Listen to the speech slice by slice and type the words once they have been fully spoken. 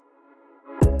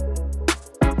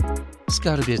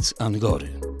Skarbiec Angory.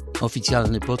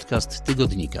 Oficjalny podcast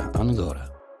tygodnika Angora.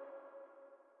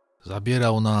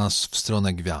 Zabierał nas w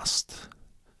stronę gwiazd.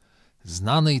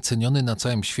 Znany i ceniony na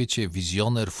całym świecie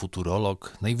wizjoner,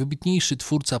 futurolog, najwybitniejszy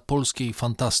twórca polskiej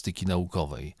fantastyki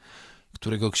naukowej,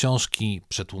 którego książki,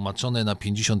 przetłumaczone na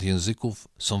 50 języków,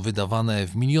 są wydawane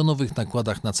w milionowych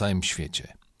nakładach na całym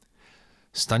świecie.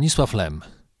 Stanisław Lem,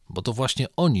 bo to właśnie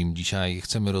o nim dzisiaj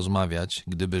chcemy rozmawiać.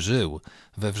 Gdyby żył,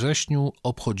 we wrześniu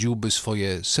obchodziłby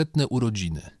swoje 100.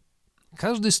 urodziny.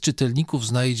 Każdy z czytelników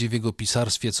znajdzie w jego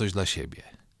pisarstwie coś dla siebie.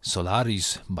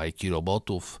 Solaris, bajki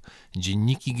robotów,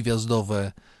 dzienniki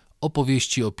gwiazdowe,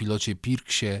 opowieści o pilocie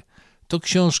Pirksie to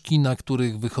książki, na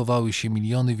których wychowały się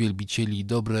miliony wielbicieli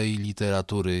dobrej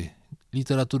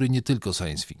literatury nie tylko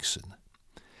science fiction.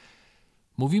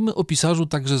 Mówimy o pisarzu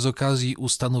także z okazji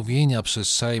ustanowienia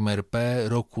przez Sejm RP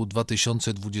roku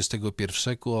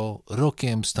 2021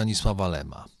 rokiem Stanisława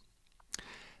Lema.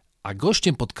 A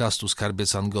gościem podcastu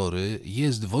Skarbiec Angory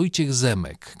jest Wojciech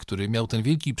Zemek, który miał ten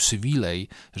wielki przywilej,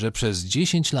 że przez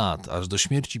 10 lat, aż do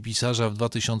śmierci pisarza w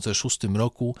 2006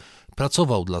 roku,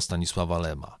 pracował dla Stanisława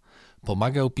Lema.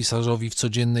 Pomagał pisarzowi w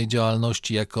codziennej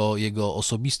działalności jako jego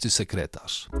osobisty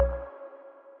sekretarz.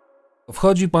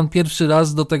 Wchodzi pan pierwszy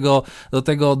raz do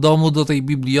tego domu, do tej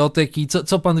biblioteki.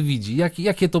 Co pan widzi?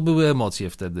 Jakie to były emocje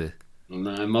wtedy?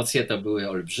 No, emocje to były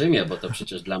olbrzymie, bo to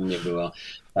przecież dla mnie było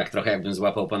tak trochę jakbym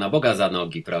złapał Pana Boga za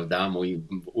nogi, prawda? Mój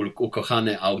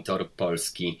ukochany autor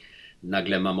polski.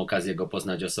 Nagle mam okazję go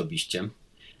poznać osobiście.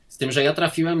 Z tym, że ja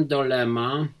trafiłem do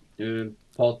Lema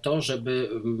po to, żeby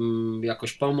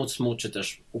jakoś pomóc mu, czy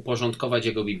też uporządkować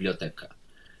jego bibliotekę.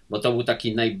 Bo to był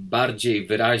taki najbardziej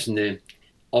wyraźny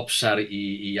obszar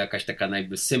i jakaś taka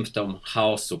symptom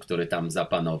chaosu, który tam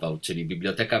zapanował. Czyli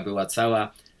biblioteka była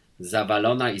cała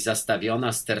zawalona i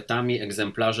zastawiona stertami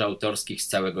egzemplarzy autorskich z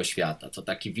całego świata. To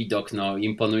taki widok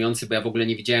imponujący, bo ja w ogóle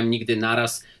nie widziałem nigdy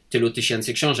naraz tylu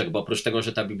tysięcy książek, bo oprócz tego,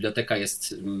 że ta biblioteka jest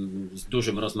z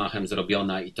dużym rozmachem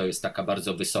zrobiona i to jest taka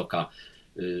bardzo wysoka,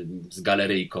 z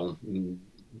galeryjką,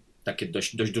 takie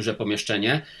dość duże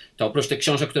pomieszczenie, to oprócz tych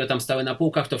książek, które tam stały na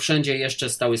półkach, to wszędzie jeszcze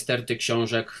stały sterty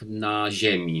książek na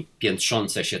ziemi,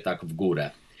 piętrzące się tak w górę.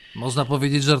 Można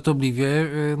powiedzieć żartobliwie,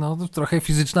 trochę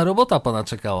fizyczna robota pana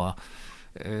czekała.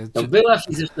 To była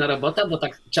fizyczna robota, bo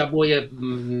tak trzeba było je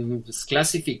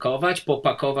sklasyfikować,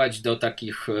 popakować do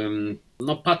takich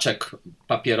paczek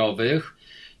papierowych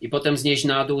i potem znieść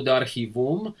na dół do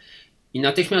archiwum. I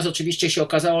natychmiast oczywiście się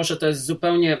okazało, że to jest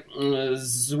zupełnie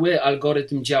zły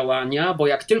algorytm działania, bo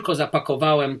jak tylko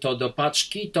zapakowałem to do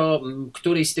paczki, to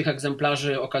któryś z tych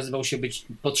egzemplarzy okazywał się być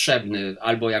potrzebny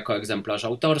albo jako egzemplarz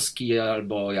autorski,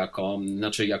 albo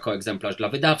jako egzemplarz dla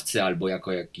wydawcy, albo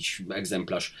jako jakiś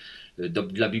egzemplarz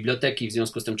dla biblioteki, w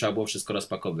związku z tym trzeba było wszystko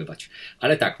rozpakowywać.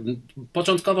 Ale tak,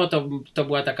 początkowo to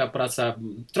była taka praca,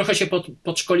 trochę się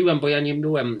podszkoliłem, bo ja nie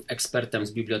byłem ekspertem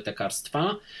z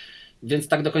bibliotekarstwa, więc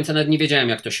tak do końca nawet nie wiedziałem,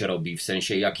 jak to się robi, w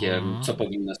sensie co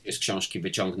powinno z książki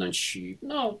wyciągnąć.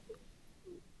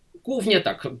 Głównie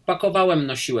tak, pakowałem,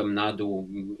 nosiłem na dół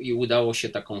i udało się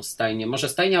taką stajnię, może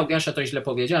stajnia Augiasza to źle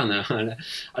powiedziane,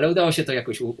 ale udało się to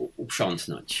jakoś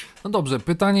uprzątnąć. No dobrze,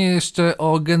 pytanie jeszcze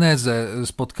o genezę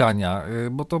spotkania,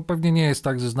 bo to pewnie nie jest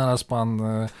tak, że znalazł pan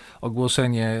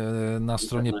ogłoszenie na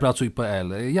stronie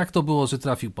pracuj.pl. Jak to było, że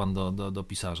trafił pan do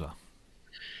pisarza?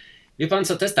 Wie pan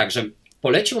co, to jest tak, że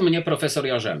polecił mnie profesor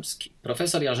Jarzemski.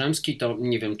 Profesor Jarzemski to,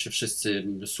 nie wiem czy wszyscy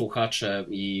słuchacze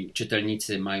i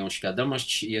czytelnicy mają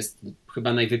świadomość, jest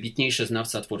chyba najwybitniejszy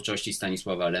znawca twórczości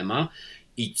Stanisława Lema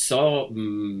i co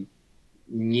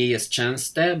nie jest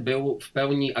częste, był w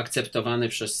pełni akceptowany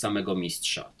przez samego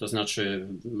mistrza. To znaczy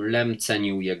Lem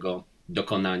cenił jego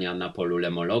dokonania na polu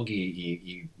lemologii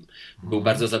i był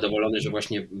bardzo zadowolony, że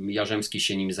właśnie Jarzemski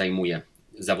się nim zajmuje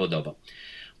zawodowo.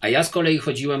 A ja z kolei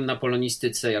chodziłem na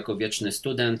polonistyce jako wieczny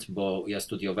student, bo ja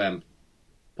studiowałem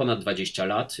ponad 20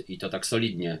 lat i to tak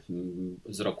solidnie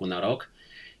z roku na rok,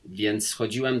 więc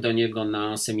chodziłem do niego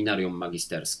na seminarium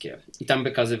magisterskie i tam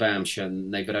wykazywałem się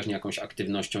najwyraźniej jakąś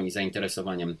aktywnością i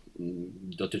zainteresowaniem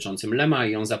dotyczącym Lema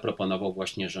i on zaproponował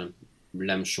właśnie, że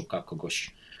Lem szuka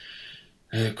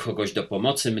kogoś do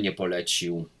pomocy, mnie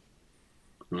polecił.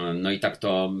 No i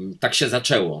tak się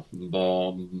zaczęło,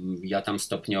 bo ja tam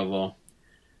stopniowo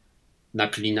na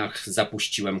klinach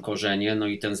zapuściłem korzenie, no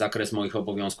i ten zakres moich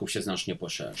obowiązków się znacznie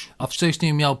poszerzył. A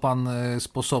wcześniej miał pan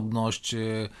sposobność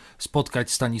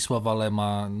spotkać Stanisława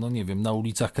Lema, na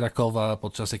ulicach Krakowa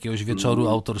podczas jakiegoś wieczoru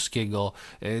autorskiego.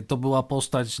 To była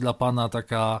postać dla pana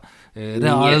taka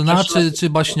realna, czy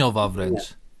baśniowa wręcz?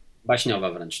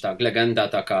 Baśniowa wręcz, tak. Legenda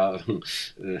taka,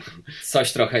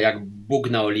 coś trochę jak Bóg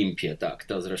na Olimpie, tak.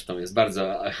 To zresztą jest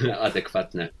bardzo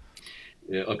adekwatne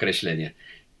określenie.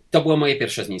 To było moje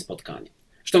pierwsze z nim spotkanie.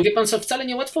 Zresztą wie pan co, wcale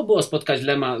niełatwo było spotkać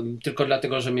Lema, tylko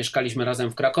dlatego, że mieszkaliśmy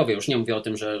razem w Krakowie. Już nie mówię o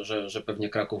tym, że pewnie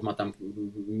Kraków ma tam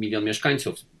 1 milion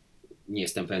mieszkańców. Nie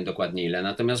jestem pewien dokładnie ile.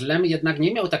 Natomiast Lem jednak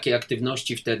nie miał takiej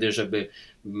aktywności wtedy, żeby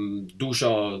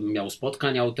dużo miał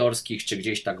spotkań autorskich, czy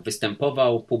gdzieś tak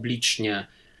występował publicznie.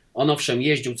 On owszem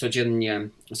jeździł codziennie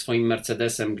swoim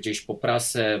Mercedesem gdzieś po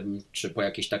prasę, czy po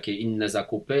jakieś takie inne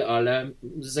zakupy, ale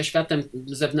ze światem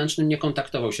zewnętrznym nie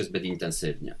kontaktował się zbyt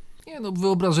intensywnie. Nie, no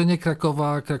wyobrażenie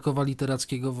Krakowa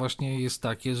literackiego właśnie jest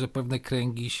takie, że pewne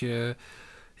kręgi się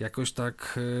jakoś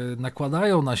tak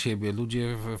nakładają na siebie.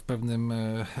 Ludzie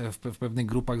w pewnych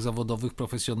grupach zawodowych,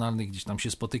 profesjonalnych gdzieś tam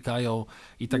się spotykają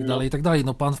i tak dalej, i tak dalej.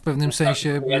 No pan w pewnym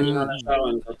sensie... Ja nie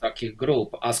należałem do takich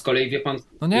grup, a z kolei wie pan...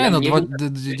 No nie, no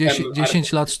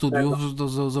 10 lat studiów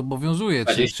zobowiązuje,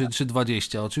 czy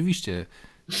 20, oczywiście.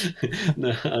 No,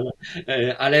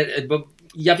 ale bo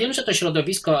ja wiem, że to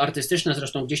środowisko artystyczne,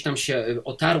 zresztą gdzieś tam się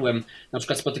otarłem, na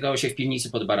przykład spotykało się w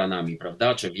piwnicy pod Baranami,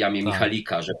 prawda, czy w Jamie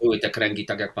Michalika, że były te kręgi,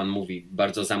 tak jak pan mówi,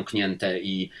 bardzo zamknięte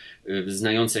i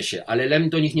znające się, ale Lem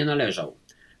do nich nie należał.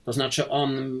 To znaczy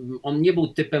on nie był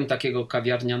typem takiego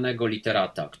kawiarnianego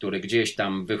literata, który gdzieś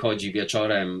tam wychodzi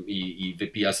wieczorem i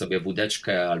wypija sobie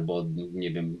wódeczkę albo,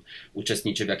 nie wiem,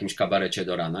 uczestniczy w jakimś kabarecie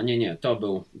do rana. Nie, to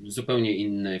był zupełnie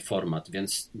inny format,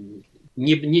 więc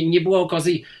nie było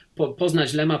okazji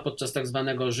poznać Lema podczas tak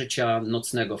zwanego życia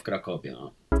nocnego w Krakowie.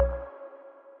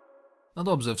 No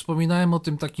dobrze, wspominałem o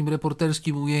tym takim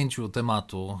reporterskim ujęciu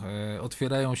tematu.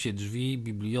 Otwierają się drzwi,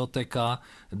 biblioteka,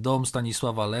 dom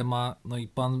Stanisława Lema, no i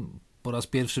pan po raz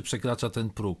pierwszy przekracza ten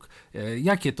próg.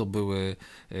 Jakie to były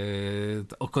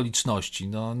okoliczności?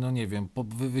 No nie wiem,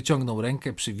 wyciągnął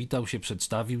rękę, przywitał się,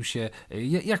 przedstawił się.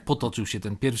 Jak potoczył się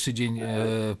ten pierwszy dzień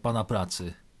pana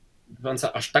pracy?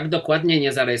 Aż tak dokładnie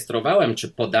nie zarejestrowałem, czy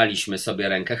podaliśmy sobie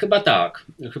rękę. Chyba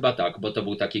tak, bo to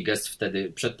był taki gest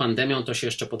wtedy. Przed pandemią to się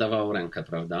jeszcze podawało rękę,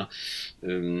 prawda?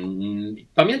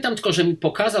 Pamiętam tylko, że mi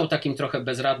pokazał takim trochę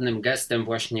bezradnym gestem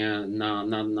właśnie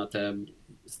na te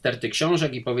sterty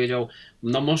książek i powiedział,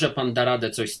 no może pan da radę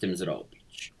coś z tym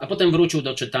zrobić. A potem wrócił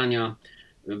do czytania,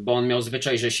 bo on miał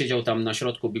zwyczaj, że siedział tam na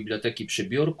środku biblioteki przy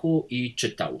biurku i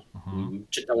czytał.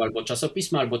 Czytał albo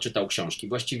czasopisma, albo czytał książki.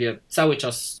 Właściwie cały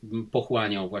czas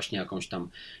pochłaniał właśnie jakąś tam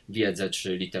wiedzę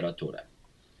czy literaturę.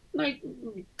 No i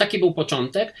taki był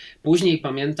początek. Później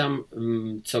pamiętam,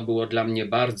 co było dla mnie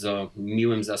bardzo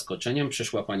miłym zaskoczeniem.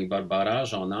 Przyszła pani Barbara,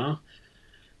 żona,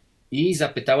 i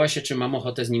zapytała się, czy mam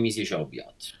ochotę z nimi zjeść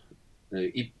obiad.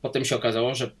 I potem się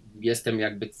okazało, że jestem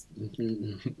jakby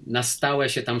na stałe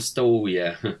się tam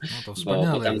stołuję,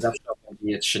 No bo tam zawsze o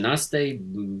godzinie 13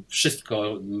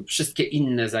 wszystkie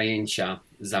inne zajęcia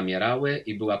zamierały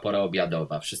i była pora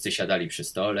obiadowa. Wszyscy siadali przy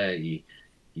stole i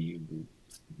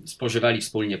spożywali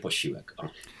wspólnie posiłek.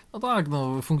 No tak,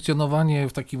 no, funkcjonowanie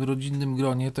w takim rodzinnym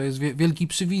gronie to jest wielki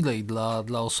przywilej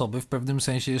dla osoby, w pewnym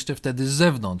sensie jeszcze wtedy z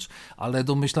zewnątrz, ale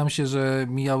domyślam się, że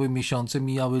mijały miesiące,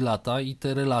 mijały lata i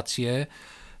te relacje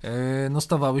no,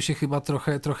 stawały się chyba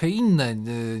trochę inne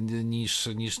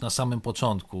niż na samym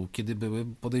początku, kiedy były,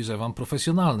 podejrzewam,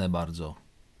 profesjonalne bardzo.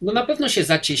 No na pewno się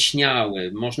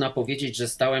zacieśniały. Można powiedzieć, że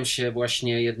stałem się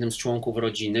właśnie jednym z członków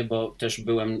rodziny, bo też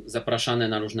byłem zapraszany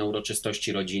na różne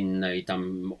uroczystości rodzinne i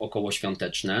tam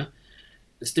okołoświąteczne.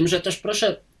 Z tym, że też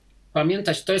proszę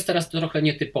pamiętać, to jest teraz trochę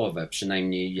nietypowe,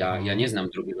 przynajmniej ja nie znam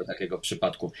drugiego takiego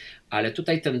przypadku, ale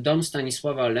tutaj ten dom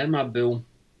Stanisława Lema był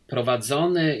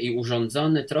prowadzony i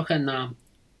urządzony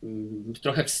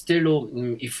trochę w stylu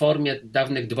i formie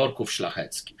dawnych dworków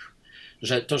szlacheckich.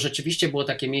 Że to rzeczywiście było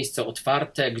takie miejsce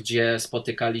otwarte, gdzie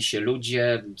spotykali się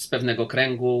ludzie z pewnego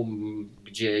kręgu,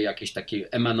 gdzie jakieś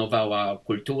takie emanowała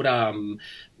kultura.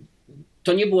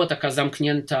 To nie była taka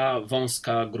zamknięta,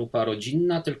 wąska grupa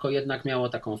rodzinna, tylko jednak miało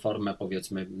taką formę,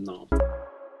 powiedzmy, no.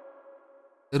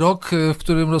 Rok, w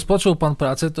którym rozpoczął pan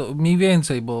pracę, to mniej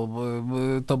więcej, bo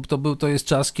to jest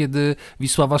czas, kiedy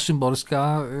Wisława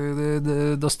Szymborska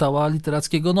dostała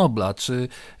Literackiego Nobla, czy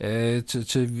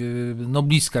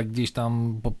noblistka gdzieś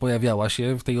tam pojawiała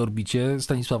się w tej orbicie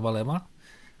Stanisława Lema?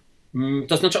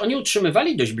 To znaczy oni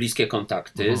utrzymywali dość bliskie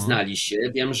kontakty, znali się.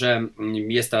 Wiem, że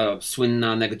jest ta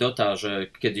słynna anegdota, że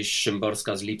kiedyś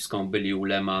Szymborska z Lipską były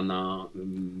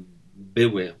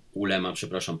u Lema,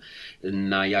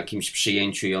 na jakimś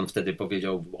przyjęciu i on wtedy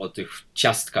powiedział o tych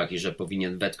ciastkach i że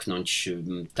powinien wetknąć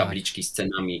tabliczki z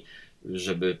cenami,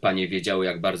 żeby panie wiedziały,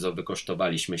 jak bardzo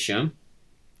wykosztowaliśmy się.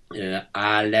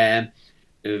 Ale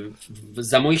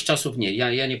za moich czasów nie.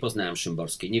 Ja nie poznałem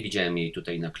Szymborskiej, nie widziałem jej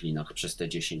tutaj na Klinach przez te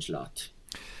 10 lat.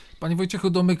 Panie Wojciechu,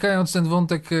 domykając ten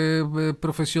wątek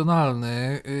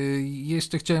profesjonalny,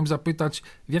 jeszcze chciałem zapytać,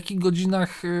 w jakich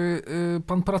godzinach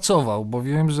pan pracował? Bo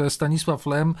wiem, że Stanisław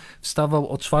Lem wstawał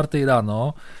o 4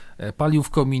 rano, palił w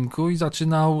kominku i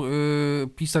zaczynał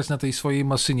pisać na tej swojej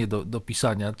maszynie do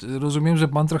pisania. Rozumiem, że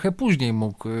pan trochę później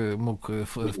mógł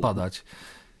wpadać.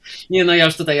 Nie, no ja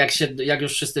już tutaj, jak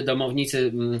już wszyscy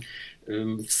domownicy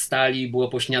wstali, było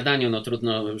po śniadaniu, no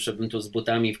trudno, żebym tu z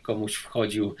butami komuś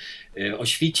wchodził o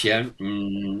świcie.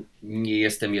 Nie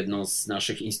jestem jedną z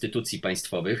naszych instytucji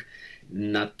państwowych,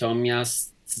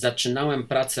 natomiast zaczynałem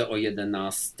pracę o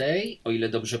 11, o ile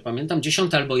dobrze pamiętam,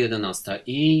 10 albo 11,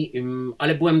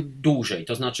 ale byłem dłużej,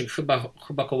 to znaczy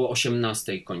chyba koło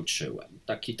 18 kończyłem.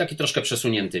 Taki troszkę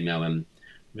przesunięty miałem.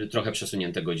 Trochę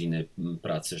przesunięte godziny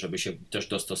pracy, żeby się też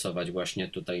dostosować właśnie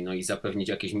tutaj, no i zapewnić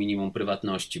jakieś minimum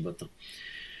prywatności, bo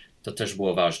to też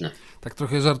było ważne. Tak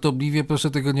trochę żartobliwie,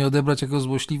 proszę tego nie odebrać jako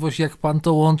złośliwość, jak pan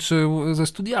to łączył ze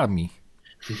studiami?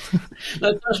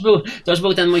 No to już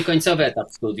był ten mój końcowy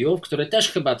etap studiów, który też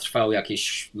chyba trwał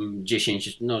jakieś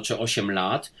 10 czy 8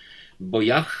 lat, bo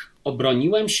ja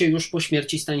obroniłem się już po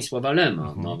śmierci Stanisława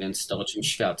Lema, no więc to o czym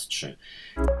świadczy.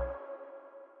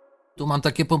 Tu mam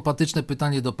takie pompatyczne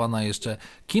pytanie do pana jeszcze.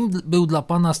 Kim był dla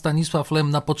pana Stanisław Lem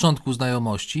na początku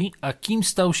znajomości, a kim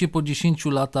stał się po 10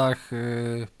 latach,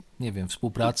 nie wiem,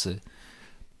 współpracy?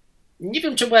 Nie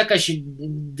wiem, czy była jakaś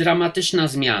dramatyczna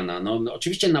zmiana. No,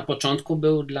 oczywiście na początku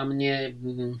był dla mnie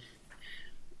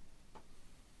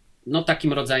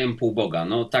takim rodzajem półboga,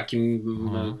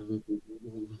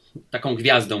 taką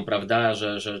gwiazdą, prawda,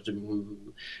 że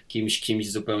kimś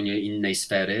z zupełnie innej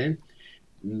sfery.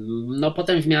 No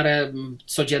potem w miarę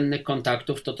codziennych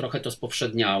kontaktów to trochę to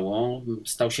spowszedniało.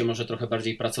 Stał się może trochę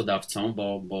bardziej pracodawcą,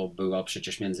 bo była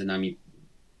przecież między nami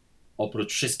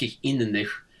oprócz wszystkich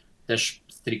innych też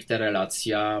stricte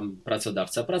relacja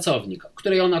pracodawca-pracownik,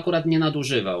 której on akurat nie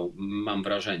nadużywał, mam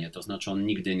wrażenie. To znaczy on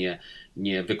nigdy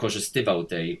nie wykorzystywał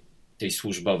tej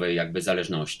służbowej jakby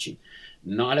zależności.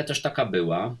 No ale też taka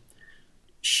była.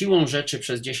 Siłą rzeczy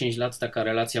przez 10 lat taka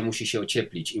relacja musi się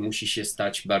ocieplić i musi się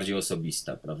stać bardziej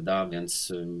osobista, prawda?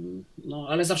 Więc,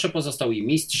 ale zawsze pozostał i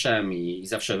mistrzem, i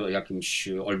zawsze jakimś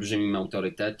olbrzymim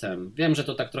autorytetem. Wiem, że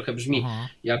to tak trochę brzmi,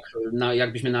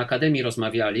 jakbyśmy na akademii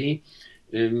rozmawiali,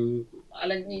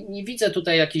 ale nie widzę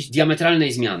tutaj jakiejś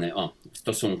diametralnej zmiany w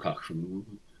stosunkach.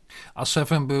 A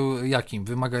szefem był jakim?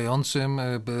 Wymagającym?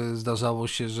 Zdarzało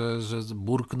się, że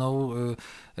burknął,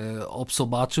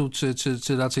 obsobaczył,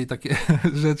 czy raczej takie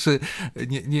rzeczy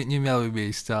nie miały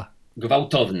miejsca?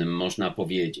 Gwałtownym, można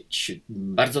powiedzieć.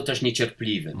 Bardzo też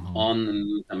niecierpliwym. On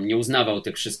tam nie uznawał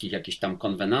tych wszystkich jakichś tam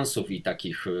konwenansów i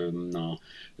takich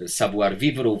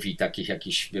savoir-vivre'ów i takich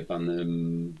jakichś, wie pan,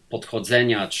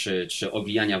 podchodzenia czy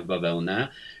owijania w bawełnę.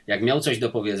 Jak miał coś do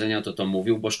powiedzenia, to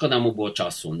mówił, bo szkoda mu było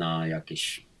czasu na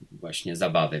jakieś właśnie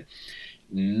zabawy.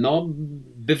 No,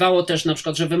 bywało też na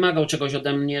przykład, że wymagał czegoś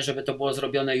ode mnie, żeby to było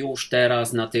zrobione już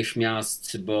teraz,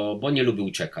 natychmiast, bo nie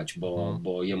lubił czekać, bo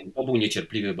był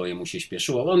niecierpliwy, bo jemu się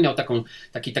śpieszyło. On miał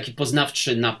taki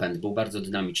poznawczy napęd, był bardzo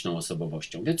dynamiczną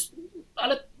osobowością, więc,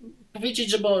 ale powiedzieć,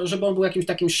 żeby on był jakimś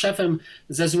takim szefem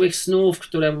ze złych snów,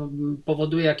 które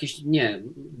powoduje jakieś, nie,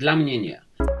 dla mnie nie.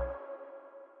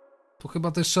 Tu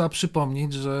chyba też trzeba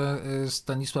przypomnieć, że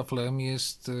Stanisław Lem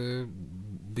jest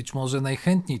być może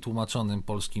najchętniej tłumaczonym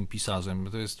polskim pisarzem.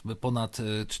 To jest ponad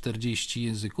 40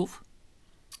 języków?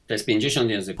 To jest 50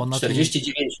 języków.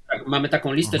 49, tak, mamy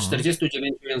taką listę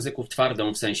 49 języków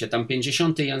twardą, w sensie tam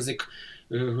 50 język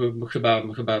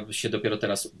chyba się dopiero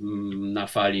teraz na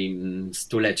fali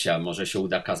stulecia może się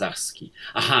uda kazachski.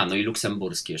 Aha, no i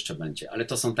luksemburski jeszcze będzie, ale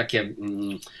to są takie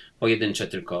pojedyncze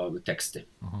tylko teksty.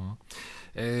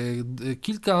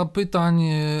 Kilka pytań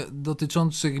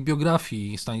dotyczących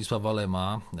biografii Stanisława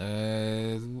Lema,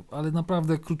 ale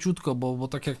naprawdę króciutko, bo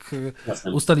tak jak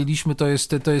ustaliliśmy,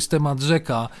 to jest temat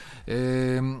rzeka.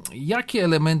 Jakie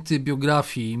elementy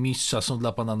biografii mistrza są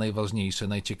dla pana najważniejsze,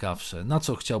 najciekawsze? Na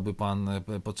co chciałby pan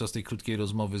podczas tej krótkiej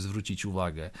rozmowy zwrócić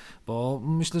uwagę? Bo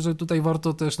myślę, że tutaj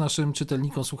warto też naszym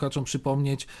czytelnikom, słuchaczom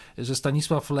przypomnieć, że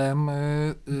Stanisław Lem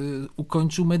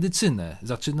ukończył medycynę.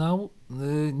 Zaczynał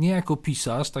nie jako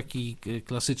pisarz, taki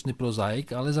klasyczny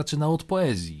prozaik, ale zaczynał od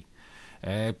poezji.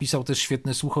 Pisał też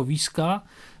świetne słuchowiska,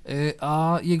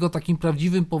 a jego takim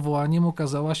prawdziwym powołaniem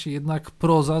okazała się jednak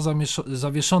proza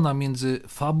zawieszona między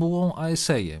fabułą a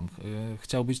esejem.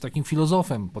 Chciał być takim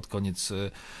filozofem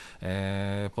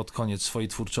pod koniec swojej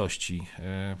twórczości.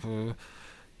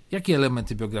 Jakie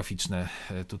elementy biograficzne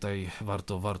tutaj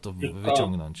warto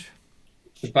wyciągnąć?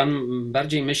 Czy pan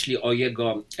bardziej myśli o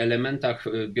jego elementach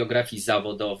biografii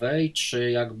zawodowej,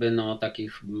 czy jakby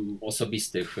takich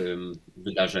osobistych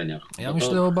wydarzeniach? Ja Bo to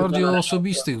myślę bardziej o chyba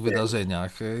osobistych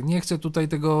wydarzeniach. Nie chcę tutaj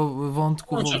tego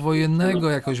wątku wojennego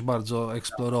jakoś bardzo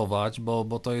eksplorować,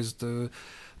 bo to jest,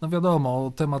 no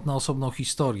wiadomo, temat na osobną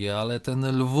historię, ale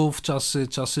ten Lwów,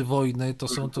 czasy wojny,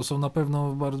 to są na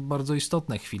pewno bardzo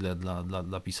istotne chwile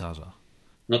dla pisarza.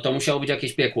 No to musiało być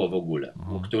jakieś piekło w ogóle,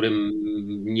 o którym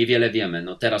niewiele wiemy.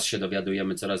 No teraz się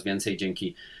dowiadujemy coraz więcej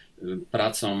dzięki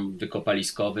pracom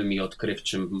wykopaliskowym i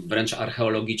odkrywczym, wręcz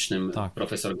archeologicznym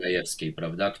profesor Gajewskiej,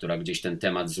 prawda, która gdzieś ten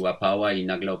temat złapała i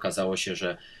nagle okazało się,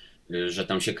 że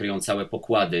tam się kryją całe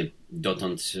pokłady,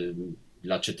 dotąd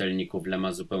dla czytelników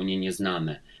Lema zupełnie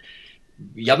nieznane.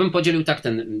 Ja bym podzielił tak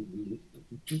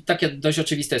takie dość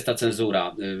oczywista jest ta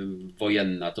cenzura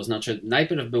wojenna. To znaczy,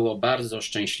 najpierw było bardzo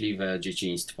szczęśliwe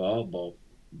dzieciństwo, bo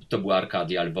to była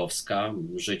Arkadia Lwowska,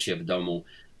 życie w domu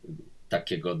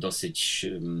takiego dosyć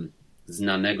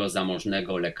znanego,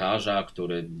 zamożnego lekarza,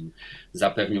 który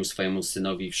zapewnił swojemu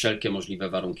synowi wszelkie możliwe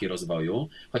warunki rozwoju.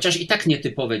 Chociaż i tak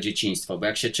nietypowe dzieciństwo, bo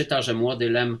jak się czyta, że młody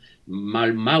Lem,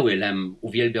 mały Lem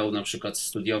uwielbiał na przykład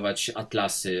studiować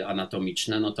atlasy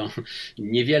anatomiczne, no to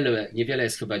niewiele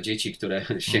jest chyba dzieci, które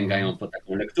sięgają po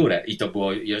taką lekturę. I to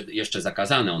było jeszcze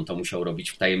zakazane, on to musiał robić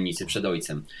w tajemnicy przed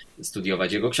ojcem,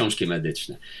 studiować jego książki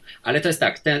medyczne. Ale to jest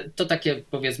tak, to takie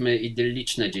powiedzmy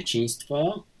idylliczne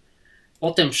dzieciństwo.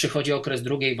 Potem przychodzi okres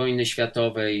II wojny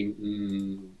światowej,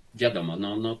 wiadomo,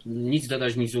 nic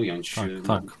dodać, nic ująć.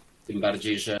 Tak. Tym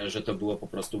bardziej, że to było po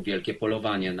prostu wielkie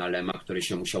polowanie na Lema, który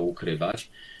się musiał ukrywać.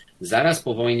 Zaraz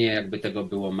po wojnie jakby tego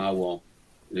było mało,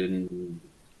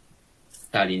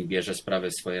 Stalin bierze sprawę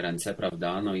w swoje ręce,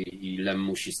 prawda? No i Lem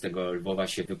musi z tego Lwowa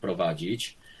się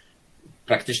wyprowadzić.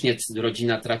 Praktycznie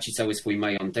rodzina traci cały swój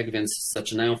majątek, więc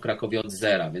zaczynają w Krakowie od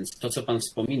zera. Więc to, co pan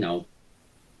wspominał,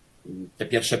 te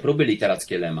pierwsze próby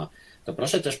literackie Lema, to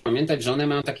proszę też pamiętać, że one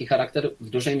mają taki charakter w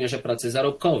dużej mierze pracy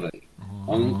zarobkowej.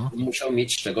 On musiał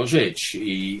mieć z czego żyć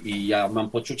i ja mam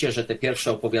poczucie, że te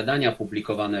pierwsze opowiadania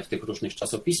publikowane w tych różnych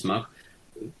czasopismach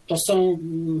to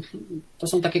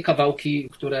są takie kawałki,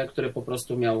 które po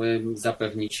prostu miały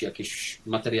zapewnić jakieś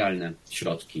materialne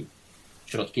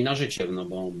środki na życie, no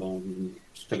bo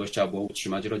z czegoś trzeba było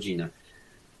utrzymać rodzinę.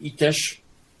 I też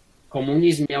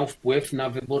komunizm miał wpływ na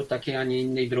wybór takiej, a nie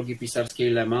innej drogi pisarskiej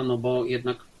Lema, no bo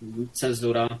jednak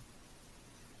cenzura,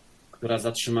 która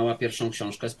zatrzymała pierwszą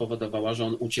książkę, spowodowała, że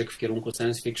on uciekł w kierunku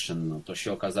science fiction. No to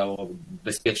się okazało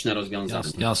bezpieczne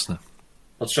rozwiązanie. Jasne.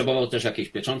 Potrzebował też jakiejś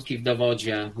pieczątki w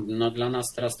dowodzie. No dla nas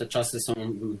teraz te czasy są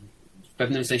w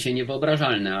pewnym sensie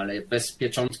niewyobrażalne, ale bez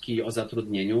pieczątki o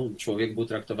zatrudnieniu człowiek był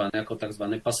traktowany jako tak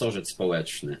zwany pasożyt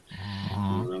społeczny.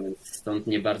 No więc stąd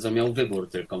nie bardzo miał wybór,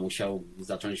 tylko musiał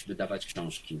zacząć wydawać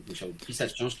książki. Musiał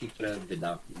pisać książki, które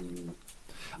wyda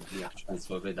jakiś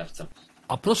państwowy wydawca.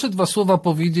 A proszę dwa słowa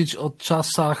powiedzieć o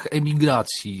czasach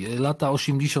emigracji. Lata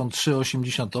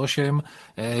 83-88.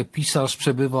 Pisarz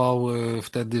przebywał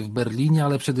wtedy w Berlinie,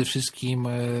 ale przede wszystkim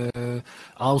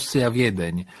Austria,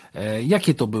 Wiedeń.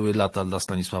 Jakie to były lata dla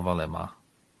Stanisława Lema?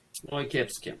 Oj,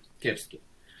 kiepskie.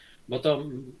 Bo to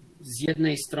z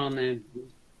jednej strony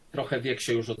trochę wiek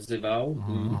się już odzywał.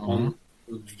 On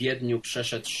w Wiedniu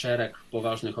przeszedł szereg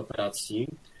poważnych operacji.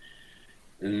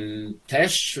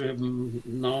 Też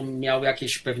miał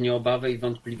jakieś pewnie obawy i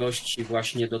wątpliwości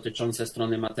właśnie dotyczące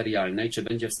strony materialnej, czy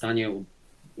będzie w stanie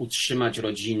utrzymać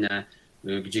rodzinę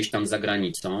gdzieś tam za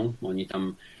granicą. Oni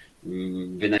tam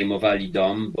wynajmowali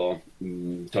dom, bo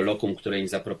to lokum, które im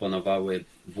zaproponowały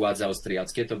władze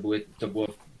austriackie, to było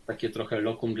takie trochę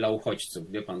lokum dla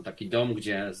uchodźców. Wie pan, taki dom,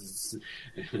 gdzie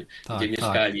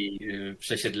mieszkali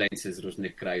przesiedleńcy z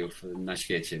różnych krajów na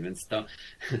świecie, więc to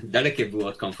dalekie było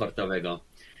od komfortowego.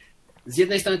 Z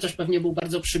jednej strony też pewnie był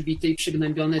bardzo przybity i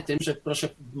przygnębiony tym, że proszę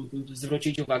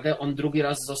zwrócić uwagę, on drugi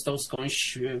raz został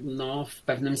skądś w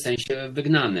pewnym sensie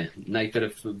wygnany.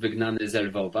 Najpierw wygnany z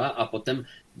Lwowa, a potem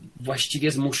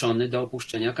właściwie zmuszony do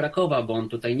opuszczenia Krakowa, bo on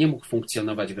tutaj nie mógł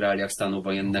funkcjonować w realiach stanu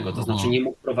wojennego, to znaczy nie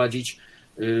mógł prowadzić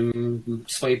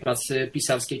swojej pracy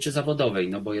pisarskiej czy zawodowej,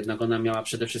 no bo jednak ona miała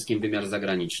przede wszystkim wymiar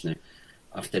zagraniczny,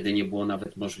 a wtedy nie było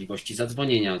nawet możliwości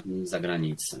zadzwonienia za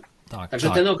granicę. Także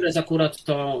ten okres akurat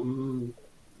to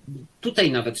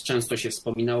tutaj nawet często się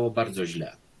wspominało bardzo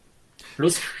źle.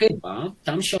 Plus chyba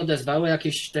tam się odezwały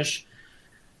jakieś też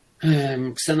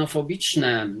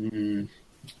ksenofobiczne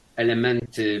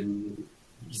elementy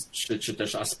czy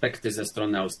też aspekty ze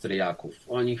strony Austriaków.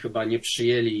 Oni chyba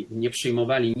nie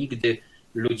przyjmowali nigdy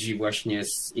ludzi właśnie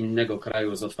z innego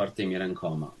kraju z otwartymi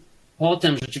rękoma.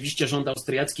 Potem rzeczywiście rząd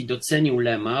austriacki docenił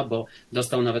Lema, bo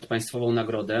dostał nawet państwową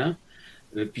nagrodę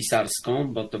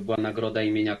pisarską, bo to była nagroda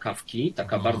imienia Kafki,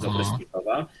 taka bardzo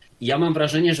prestiżowa. I ja mam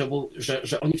wrażenie,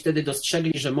 że oni wtedy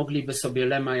dostrzegli, że mogliby sobie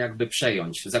Lema jakby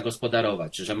przejąć,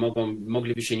 zagospodarować, że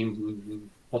mogliby się nim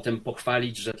potem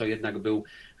pochwalić, że to jednak był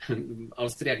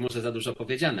Austriak, może za dużo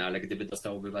powiedziane, ale gdyby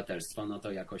dostał obywatelstwo, no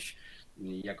to jakoś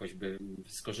by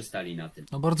skorzystali na tym.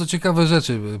 No bardzo ciekawe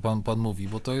rzeczy pan mówi,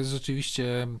 bo to jest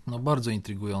rzeczywiście bardzo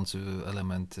intrygujący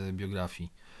element biografii.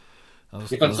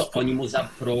 Wie pan co, oni mu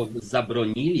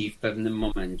zabronili w pewnym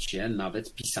momencie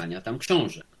nawet pisania tam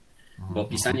książek, bo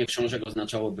pisanie książek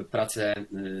oznaczałoby pracę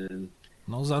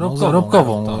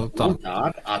zarobkową.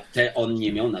 Tak, a on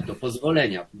nie miał na to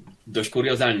pozwolenia. Dość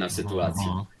kuriozalna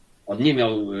sytuacja. On nie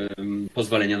miał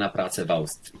pozwolenia na pracę w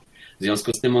Austrii. W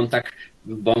związku z tym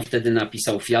bo on wtedy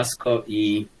napisał Fiasko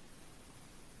i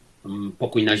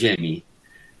Pokój na ziemi.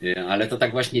 Ale to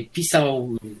tak właśnie pisał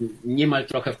niemal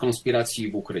trochę w konspiracji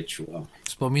i w ukryciu.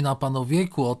 Wspomina pan o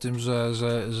wieku, o tym,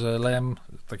 że Lem,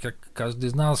 tak jak każdy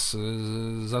z nas,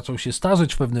 zaczął się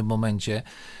starzeć w pewnym momencie.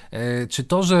 Czy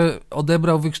to, że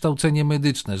odebrał wykształcenie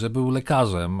medyczne, że był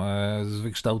lekarzem z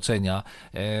wykształcenia,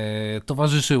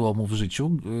 towarzyszyło mu w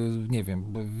życiu? Nie wiem,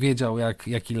 wiedział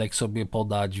jaki lek sobie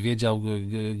podać, wiedział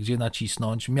gdzie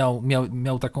nacisnąć,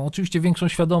 miał taką oczywiście większą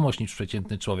świadomość niż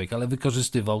przeciętny człowiek, ale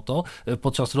wykorzystywał to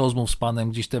podczas rozmów z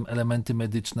panem, gdzieś te elementy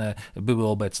medyczne były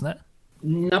obecne?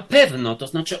 Na pewno, to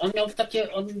znaczy on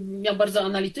miał bardzo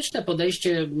analityczne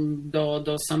podejście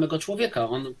do samego człowieka.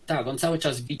 On cały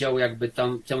czas widział jakby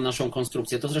tę naszą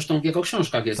konstrukcję. To zresztą w jego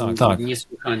książkach jest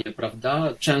niesłychanie,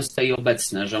 prawda, częste i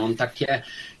obecne, że on tak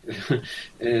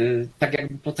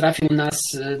jakby potrafił nas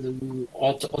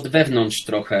od wewnątrz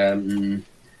trochę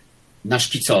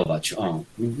naszkicować.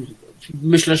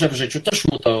 Myślę, że w życiu też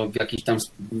mu to w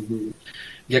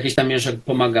jakiejś tam mierze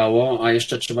pomagało, a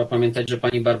jeszcze trzeba pamiętać, że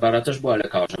pani Barbara też była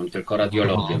lekarzem, tylko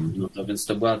radiologiem. No to więc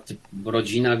to była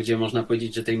rodzina, gdzie można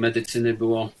powiedzieć, że tej medycyny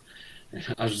było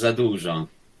aż za dużo.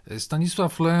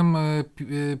 Stanisław Lem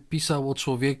pisał o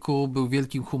człowieku, był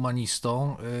wielkim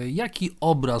humanistą. Jaki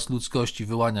obraz ludzkości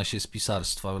wyłania się z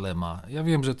pisarstwa Lema? Ja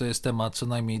wiem, że to jest temat co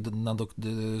najmniej,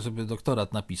 żeby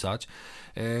doktorat napisać.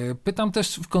 Pytam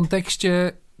też w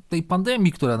kontekście tej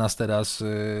pandemii, która nas teraz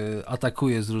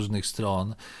atakuje z różnych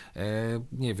stron.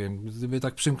 Nie wiem, gdyby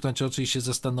tak przymknąć oczy i się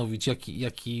zastanowić,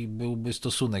 jaki byłby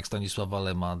stosunek Stanisława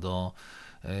Lema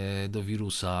do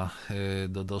wirusa,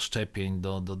 do szczepień,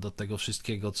 do tego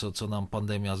wszystkiego, co nam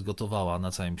pandemia zgotowała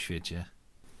na całym świecie.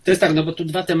 To jest tak, bo tu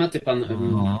dwa tematy pan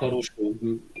poruszył.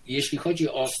 Jeśli chodzi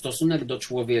o stosunek do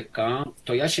człowieka,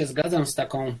 to ja się zgadzam z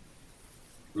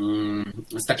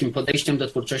takim podejściem do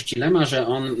twórczości Lema, że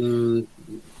on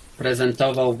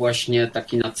prezentował właśnie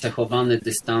taki nacechowany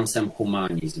dystansem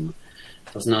humanizm.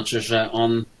 To znaczy, że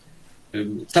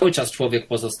cały czas człowiek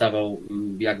pozostawał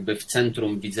jakby w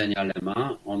centrum widzenia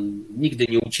Lema. On nigdy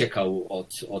nie uciekał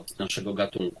od naszego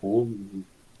gatunku.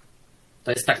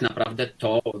 To jest tak naprawdę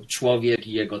człowiek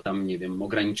i jego tam, nie wiem,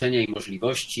 ograniczenia i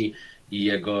możliwości i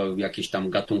jego jakieś tam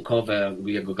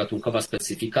gatunkowa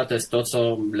specyfika, to jest to,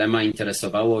 co Lema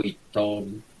interesowało i to,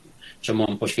 czemu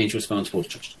on poświęcił swoją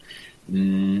twórczość.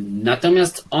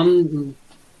 Natomiast on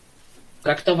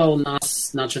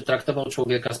traktował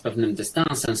człowieka z pewnym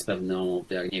dystansem, z pewną,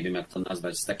 jak nie wiem jak to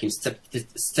nazwać, z takim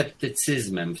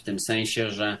sceptycyzmem, w tym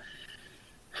sensie, że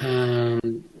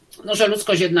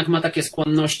ludzkość jednak ma takie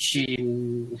skłonności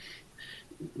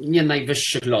nie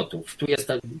najwyższych lotów. Tu jest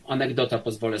ta anegdota,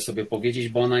 pozwolę sobie powiedzieć,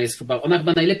 bo ona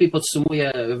chyba najlepiej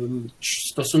podsumuje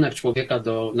stosunek człowieka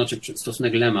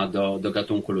stosunek Lema do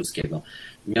gatunku ludzkiego.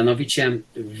 Mianowicie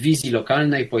w wizji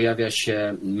lokalnej pojawia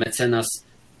się mecenas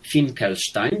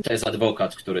Finkelstein, to jest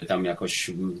adwokat, który tam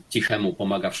jakoś Tichemu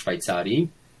pomaga w Szwajcarii.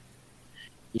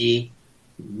 I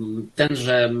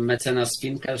tenże mecenas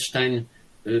Finkelstein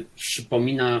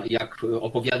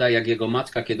opowiada, jak jego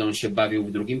matka, kiedy on się bawił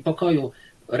w drugim pokoju,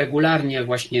 regularnie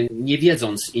właśnie nie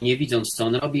wiedząc i nie widząc, co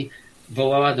on robi,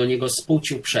 wołała do niego: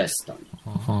 spółciu, przestań.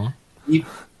 I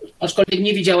aczkolwiek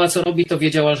nie widziała, co robi, to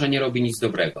wiedziała, że nie robi nic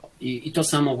dobrego. I to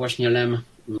samo właśnie Lem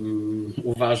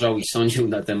uważał i sądził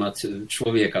na temat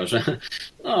człowieka, że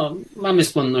mamy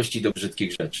skłonności do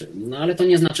brzydkich rzeczy. Ale to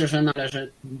nie znaczy, że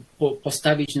należy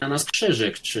postawić na nas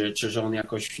krzyżyk, czy że on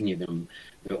jakoś, nie wiem,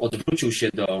 odwrócił się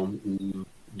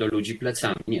do ludzi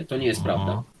plecami. Nie, to nie jest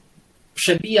prawda.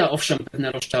 Przebija owszem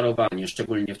pewne rozczarowanie,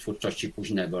 szczególnie w twórczości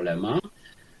późnego Lema,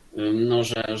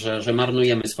 że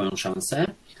marnujemy swoją szansę,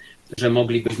 że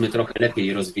moglibyśmy trochę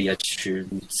lepiej rozwijać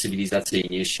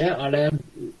cywilizacyjnie się,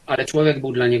 ale człowiek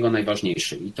był dla niego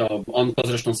najważniejszy. I on to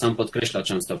zresztą sam podkreśla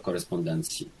często w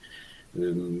korespondencji,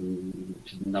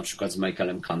 na przykład z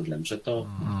Michaelem Handlem, że to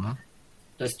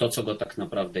jest to, co go tak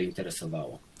naprawdę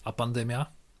interesowało. A pandemia?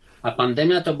 A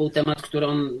pandemia to był temat, który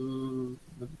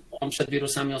on przed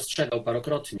wirusami ostrzegał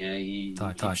parokrotnie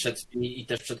Tak. i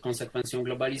też przed konsekwencją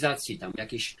globalizacji. Tam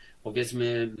jakieś,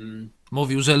 powiedzmy...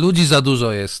 Mówił, że ludzi za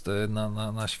dużo jest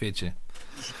na świecie.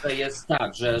 Że jest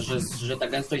tak, że ta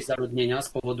gęstość zaludnienia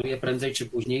spowoduje prędzej czy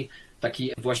później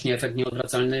taki właśnie efekt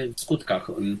nieodwracalny w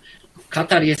skutkach.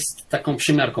 Katar jest taką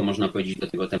przymiarką, można powiedzieć, do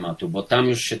tego tematu, bo tam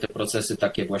już się te procesy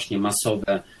takie właśnie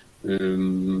masowe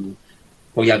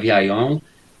pojawiają.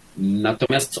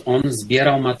 Natomiast on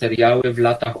zbierał materiały w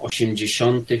latach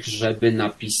 80., żeby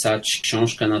napisać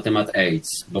książkę na temat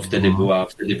AIDS, bo wtedy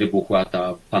wybuchła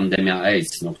ta pandemia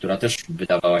AIDS, no, która też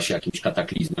wydawała się jakimś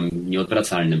kataklizmem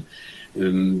nieodwracalnym.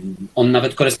 On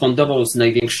nawet korespondował z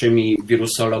największymi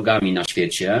wirusologami na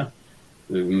świecie,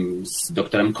 z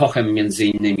doktorem Kochem między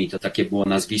innymi, to takie było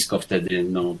nazwisko wtedy,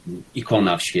 no,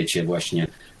 ikona w świecie właśnie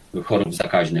chorób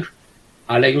zakaźnych,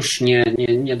 ale już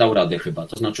nie dał rady chyba,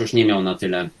 to znaczy już nie miał na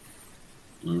tyle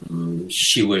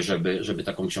siły, żeby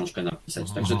taką książkę napisać.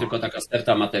 Także tylko taka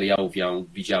sterta materiałów, ja ją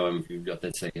widziałem w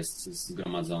bibliotece, jest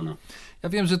zgromadzona. Ja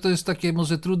wiem, że to jest takie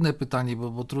może trudne pytanie,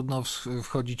 bo trudno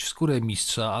wchodzić w skórę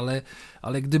mistrza,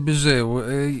 ale gdyby żył,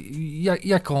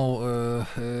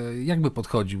 jakby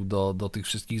podchodził do tych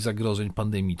wszystkich zagrożeń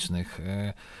pandemicznych?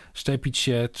 Szczepić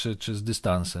się czy z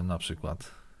dystansem na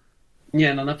przykład?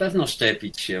 Nie, no na pewno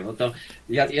szczepić się, bo to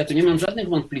ja tu nie mam żadnych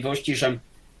wątpliwości, że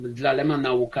dla Lema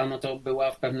nauka no to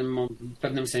była w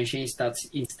pewnym sensie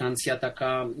instancja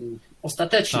taka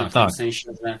ostateczna, w tym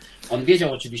sensie, że on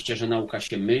wiedział oczywiście, że nauka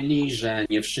się myli, że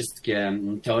nie wszystkie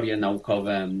teorie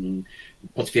naukowe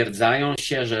potwierdzają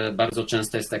się, że bardzo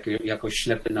często jest taki jakoś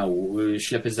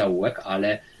ślepy zaułek,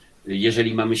 ale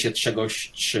jeżeli mamy się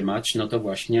czegoś trzymać, no to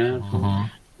właśnie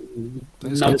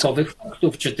naukowych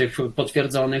faktów, czy tych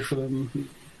potwierdzonych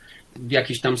w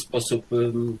jakiś tam sposób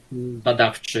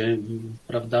badawczy,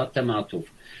 prawda,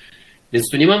 tematów. Więc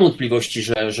tu nie mam wątpliwości,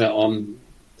 że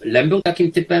Lem był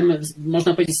takim typem,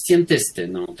 można powiedzieć, scjentysty,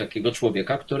 no, takiego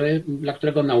człowieka, dla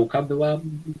którego nauka była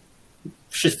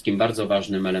wszystkim bardzo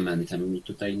ważnym elementem. I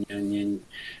tutaj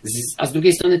a z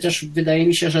drugiej strony też wydaje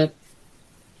mi się, że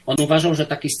on uważał, że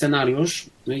taki scenariusz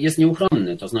jest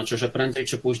nieuchronny, to znaczy, że prędzej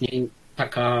czy później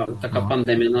taka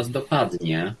pandemia nas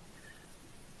dopadnie.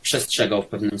 Przestrzegał w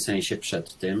pewnym sensie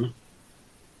przed tym,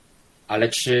 ale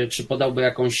czy podałby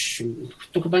jakąś...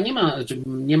 Tu chyba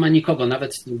nie ma nikogo,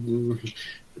 nawet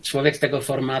człowiek tego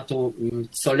formatu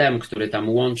co Lem, który tam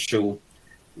łączył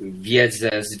wiedzę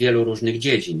z wielu różnych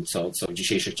dziedzin, co w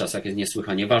dzisiejszych czasach jest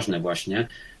niesłychanie ważne właśnie,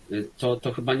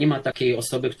 to chyba nie ma takiej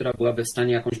osoby, która byłaby w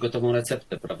stanie jakąś gotową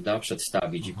receptę, prawda,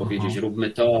 przedstawić i powiedzieć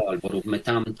róbmy to albo róbmy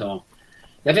tamto.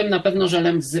 Ja wiem na pewno, że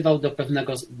Lem wzywał do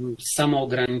pewnego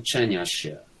samoograniczenia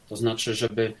się. To znaczy,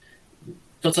 żeby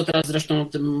to, co teraz zresztą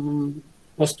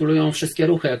postulują wszystkie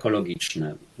ruchy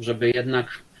ekologiczne, żeby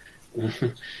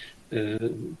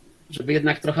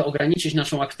jednak trochę ograniczyć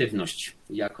naszą aktywność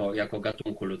jako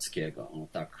gatunku ludzkiego. O,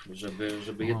 tak,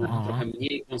 żeby jednak trochę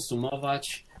mniej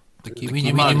konsumować. Taki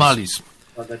minimalizm.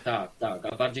 Tak,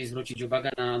 a bardziej zwrócić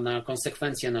uwagę na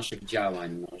konsekwencje naszych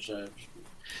działań. No,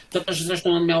 to też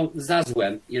zresztą on miał za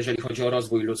złe, jeżeli chodzi o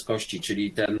rozwój ludzkości,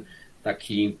 czyli ten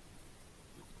taki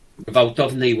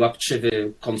gwałtowny i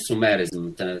łapczywy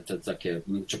konsumeryzm, takie,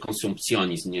 czy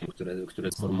konsumpcjonizm, nie wiem, które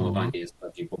sformułowanie jest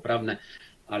bardziej poprawne,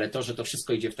 ale to, że to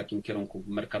wszystko idzie w takim kierunku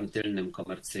merkantylnym,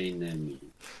 komercyjnym.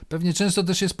 Pewnie często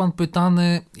też jest pan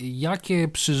pytany, jakie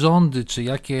przyrządy, czy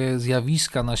jakie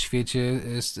zjawiska na świecie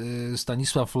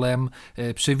Stanisław Lem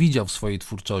przewidział w swojej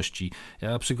twórczości.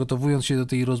 Ja przygotowując się do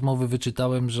tej rozmowy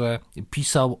wyczytałem, że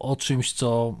pisał o czymś,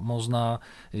 co można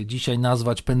dzisiaj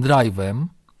nazwać pendrive'em.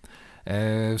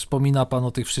 Wspomina pan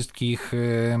o tych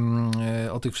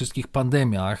wszystkich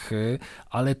pandemiach,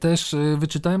 ale też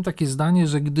wyczytałem takie zdanie,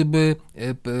 że gdyby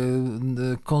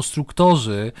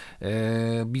konstruktorzy,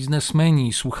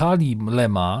 biznesmeni słuchali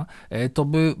Lema, to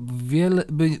by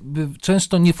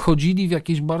często nie wchodzili w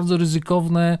jakieś bardzo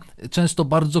ryzykowne, często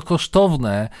bardzo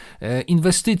kosztowne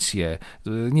inwestycje.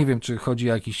 Nie wiem, czy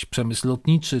chodzi o jakiś przemysł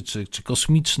lotniczy, czy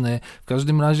kosmiczny. W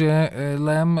każdym razie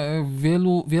Lem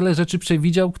wiele rzeczy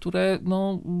przewidział, które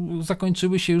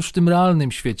zakończyły się już w tym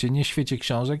realnym świecie, nie świecie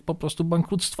książek, po prostu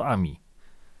bankructwami.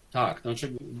 Tak,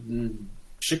 znaczy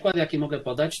przykład, jaki mogę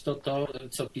podać, to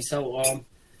co pisał o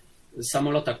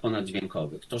samolotach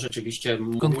ponaddźwiękowych. To rzeczywiście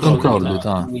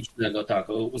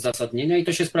uzasadnienia i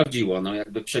to się sprawdziło. No,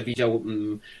 jakby przewidział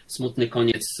smutny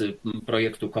koniec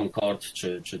projektu Concorde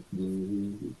czy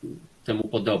temu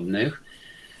podobnych,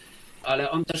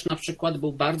 ale on też na przykład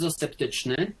był bardzo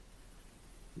sceptyczny.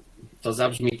 To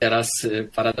zabrzmi teraz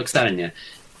paradoksalnie.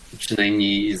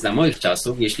 przynajmniej za moich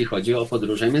czasów, jeśli chodzi o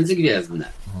podróże międzygwiezdne.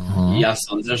 Ja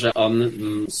sądzę, że on,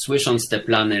 słysząc te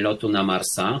plany lotu na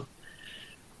Marsa,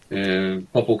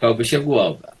 popukałby się w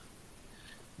głowę,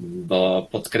 bo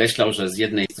podkreślał, że z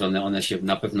jednej strony one się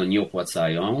na pewno nie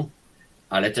opłacają,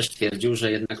 ale też twierdził,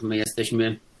 że jednak my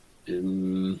jesteśmy,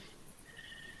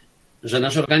 że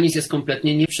nasz organizm jest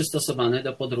kompletnie nieprzystosowany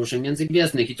do podróży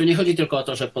międzygwiezdnych. I tu nie chodzi tylko o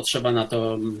to, że potrzeba na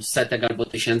to setek albo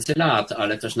tysięcy lat,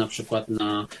 ale też na przykład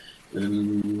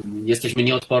jesteśmy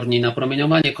nieodporni na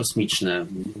promieniowanie kosmiczne,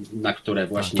 na które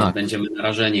właśnie będziemy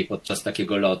narażeni podczas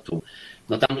takiego lotu.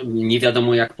 No tam nie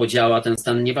wiadomo, jak podziała ten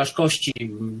stan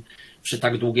nieważkości przy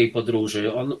tak długiej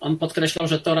podróży. On podkreślał,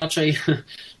 że to raczej,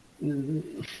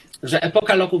 że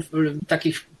epoka lotów,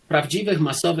 takich prawdziwych,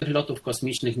 masowych lotów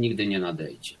kosmicznych nigdy nie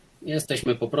nadejdzie.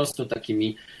 Jesteśmy po prostu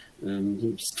takimi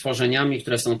stworzeniami,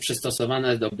 które są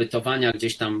przystosowane do bytowania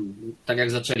gdzieś tam, tak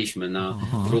jak zaczęliśmy, na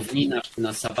równinach,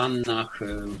 na sawannach,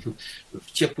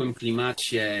 w ciepłym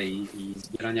klimacie i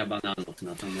zbierania bananów.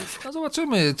 Natomiast... No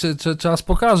zobaczymy, czy czas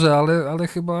pokaże, ale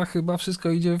chyba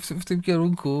wszystko idzie w tym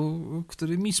kierunku,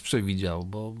 który mistrz przewidział,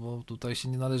 bo tutaj się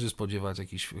nie należy spodziewać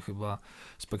jakichś chyba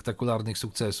spektakularnych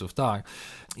sukcesów. Tak.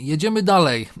 Jedziemy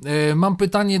dalej. Mam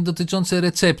pytanie dotyczące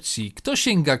recepcji. Kto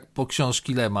sięga po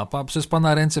książki Lema? Przez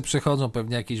pana ręce przechodzą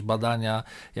pewnie jakieś badania,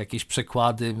 jakieś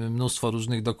przekłady, mnóstwo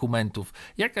różnych dokumentów.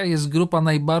 Jaka jest grupa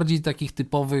najbardziej takich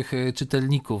typowych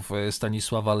czytelników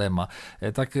Stanisława Lema?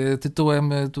 Tak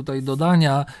tytułem tutaj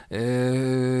dodania,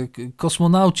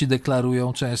 kosmonauci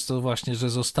deklarują często właśnie, że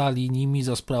zostali nimi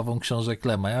za sprawą książek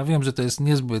Lema. Ja wiem, że to jest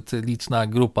niezbyt liczna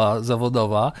grupa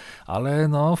zawodowa, ale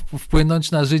no,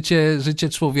 wpłynąć na życie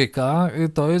człowieka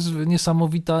to jest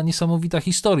niesamowita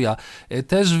historia.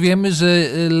 Też wiemy, że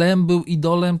Lem był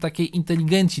idolem takiej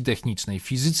inteligencji technicznej.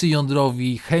 Fizycy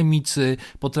jądrowi, chemicy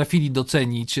potrafili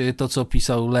docenić to, co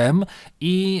pisał Lem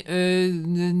i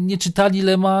nie czytali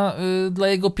Lema dla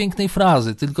jego pięknej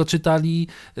frazy, tylko czytali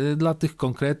dla tych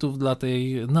konkretów, dla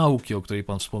tej nauki, o której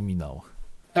pan wspominał.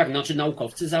 Tak, znaczy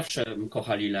naukowcy zawsze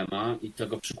kochali Lema i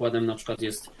tego przykładem na przykład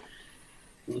jest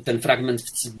ten fragment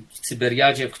w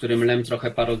Cyberiadzie, w którym Lem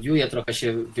trochę parodiuje, trochę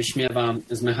się wyśmiewa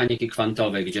z mechaniki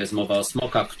kwantowej, gdzie jest mowa o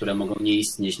smokach, które mogą nie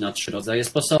istnieć na 3 rodzaje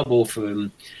sposobów.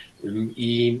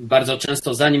 I bardzo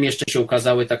często, zanim jeszcze się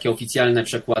ukazały takie oficjalne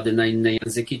przekłady na inne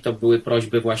języki, to były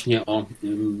prośby właśnie o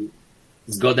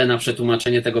zgodę na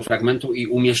przetłumaczenie tego fragmentu i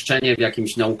umieszczenie w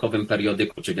jakimś naukowym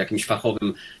periodyku, czy w jakimś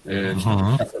fachowym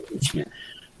czasopiśmie.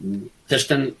 Też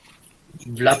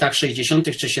w latach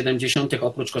 60. czy 70.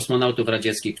 oprócz kosmonautów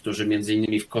radzieckich, którzy między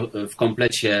innymi w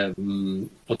komplecie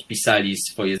podpisali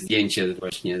swoje zdjęcie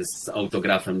właśnie z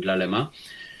autografem dla Lema,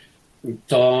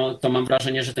 to mam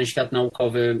wrażenie, że ten świat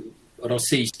naukowy,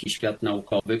 rosyjski świat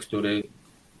naukowy, który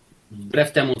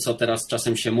wbrew temu, co teraz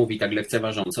czasem się mówi tak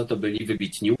lekceważąco, to byli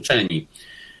wybitni uczeni.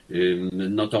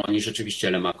 No to oni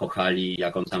rzeczywiście Lema kochali,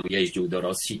 jak on tam jeździł do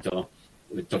Rosji,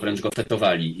 to wręcz go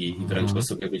fetowali i wręcz go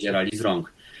sobie wydzierali z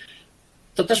rąk.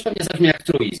 To też pewnie zabrzmi jak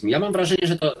truizm. Ja mam wrażenie,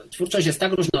 że to twórczość jest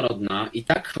tak różnorodna i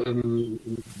tak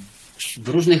w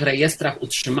różnych rejestrach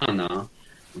utrzymana,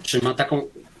 trzyma taką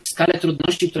skalę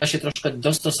trudności, która się troszkę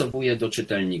dostosowuje do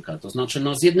czytelnika. To znaczy,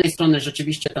 no z jednej strony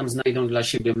rzeczywiście tam znajdą dla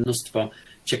siebie mnóstwo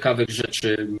ciekawych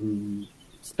rzeczy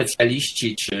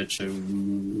specjaliści czy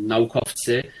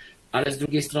naukowcy, ale z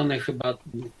drugiej strony chyba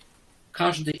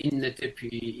każdy inny typ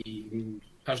i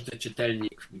każdy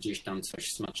czytelnik gdzieś tam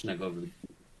coś smacznego.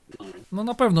 No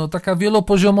na pewno, taka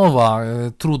wielopoziomowa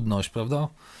trudność, prawda?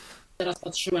 Teraz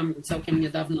patrzyłem całkiem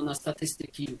niedawno na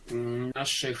statystyki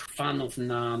naszych fanów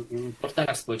na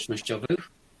portalach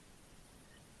społecznościowych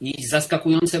i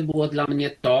zaskakujące było dla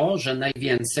mnie to, że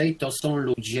najwięcej to są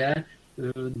ludzie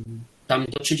tam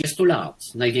do 30 lat,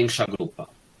 największa grupa.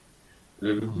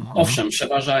 Owszem,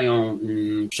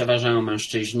 przeważają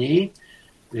mężczyźni,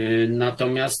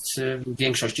 natomiast w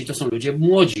większości to są ludzie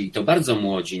młodzi, to bardzo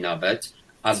młodzi nawet,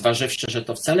 a zważywszy, że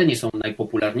to wcale nie są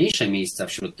najpopularniejsze miejsca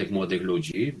wśród tych młodych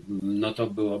ludzi, no to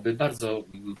byłoby bardzo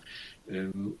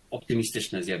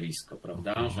optymistyczne zjawisko,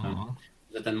 prawda?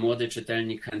 Że ten młody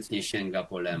czytelnik chętnie sięga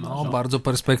po Lema. No, bardzo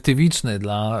perspektywiczny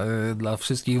dla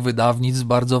wszystkich wydawnictw,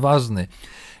 bardzo ważny.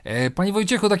 Panie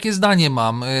Wojciechu, takie zdanie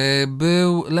mam.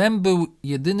 Lem był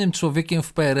jedynym człowiekiem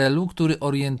w PRL-u, który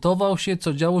orientował się,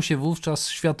 co działo się wówczas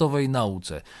w światowej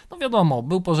nauce. No wiadomo,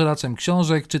 był pożeraczem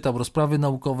książek, czytał rozprawy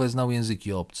naukowe, znał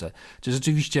języki obce. Czy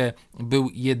rzeczywiście był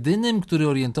jedynym, który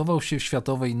orientował się w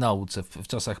światowej nauce w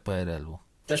czasach PRL-u?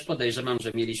 też podejrzewam,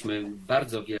 że mieliśmy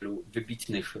bardzo wielu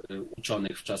wybitnych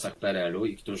uczonych w czasach PRL-u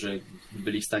i którzy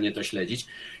byli w stanie to śledzić.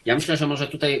 Ja myślę, że może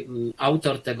tutaj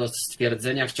autor tego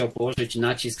stwierdzenia chciał położyć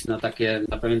nacisk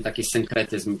na pewien taki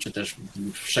synkretyzm, czy też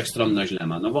wszechstronność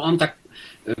Lema. No bo on tak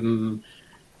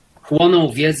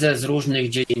chłonął wiedzę z różnych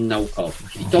dziedzin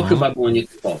naukowych i to chyba było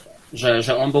nietypowe,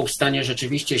 że on był w stanie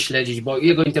rzeczywiście śledzić, bo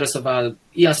jego interesowała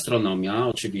i astronomia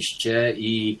oczywiście,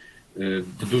 i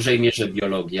w dużej mierze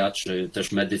biologia, czy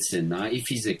też medycyna, i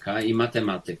fizyka, i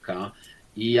matematyka,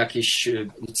 i jakieś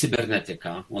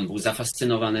cybernetyka. On był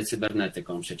zafascynowany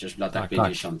cybernetyką przecież w latach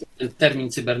 50. Ten termin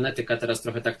cybernetyka teraz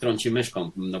trochę tak trąci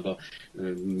myszką, no bo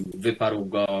wyparł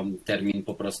go termin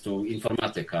po prostu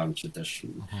informatyka, czy też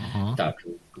tak,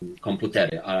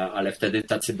 komputery, ale wtedy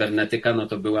ta cybernetyka no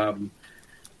to była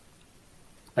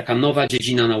taka nowa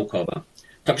dziedzina naukowa.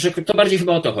 Także to bardziej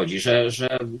chyba o to chodzi,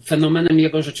 że fenomenem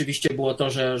jego rzeczywiście było to,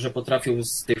 że potrafił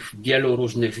z tych wielu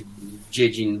różnych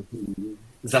dziedzin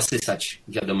zasysać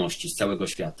wiadomości z całego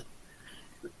świata.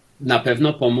 Na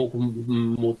pewno pomógł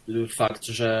mu fakt,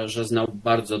 że znał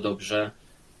bardzo dobrze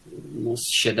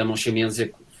 7-8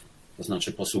 języków. To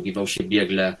znaczy posługiwał się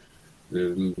biegle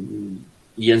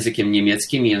językiem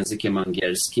niemieckim, językiem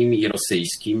angielskim i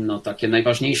rosyjskim. No takie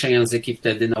najważniejsze języki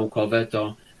wtedy naukowe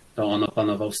to on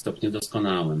opanował w stopniu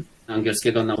doskonałym.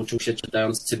 Angielskiego nauczył się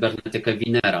czytając cybernetykę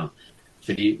Wienera,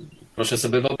 czyli proszę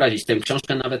sobie wyobrazić, tę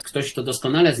książkę nawet ktoś, kto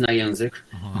doskonale zna język,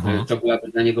 to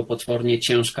byłaby dla niego potwornie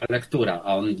ciężka lektura,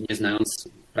 a on nie znając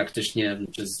praktycznie,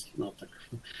 czy tak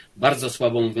bardzo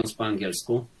słabo mówiąc po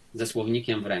angielsku, ze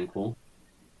słownikiem w ręku,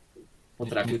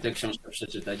 potrafił tę książkę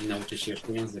przeczytać i nauczyć się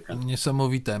jeszcze języka.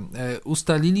 Niesamowite.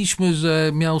 Ustaliliśmy,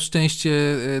 że miał szczęście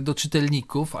do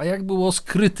czytelników, a jak było z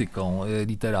krytyką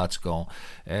literacką?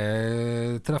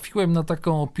 Trafiłem na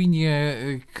taką opinię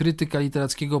krytyka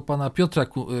literackiego pana Piotra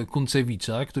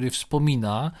Kuncewicza, który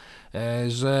wspomina,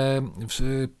 że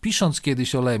pisząc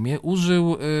kiedyś o Lemie,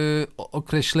 użył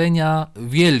określenia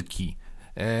wielki.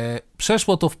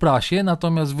 Przeszło to w prasie,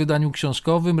 natomiast w wydaniu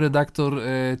książkowym redaktor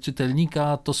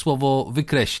czytelnika to słowo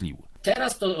wykreślił.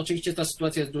 Teraz to oczywiście ta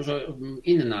sytuacja jest dużo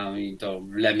inna i to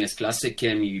Lem jest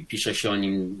klasykiem i pisze się o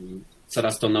nim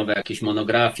coraz to nowe jakieś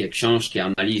monografie, książki,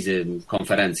 analizy,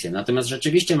 konferencje. Natomiast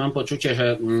rzeczywiście mam poczucie,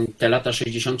 że te lata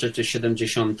 60. czy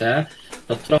 70.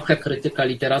 to trochę krytyka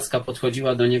literacka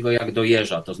podchodziła do niego jak do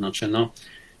jeża, to znaczy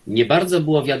nie bardzo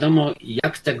było wiadomo,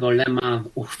 jak tego Lema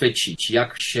uchwycić,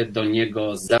 jak się do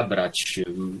niego zabrać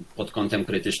pod kątem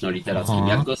krytyczno-literackim,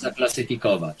 jak go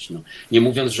zaklasyfikować. Nie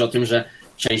mówiąc już o tym, że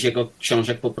część jego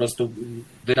książek po prostu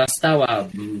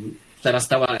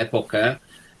przerastała epokę,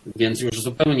 więc już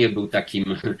zupełnie był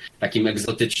takim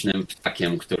egzotycznym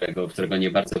ptakiem, którego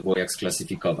nie bardzo było jak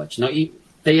sklasyfikować. No i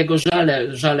te jego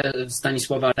żale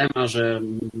Stanisława Lema, że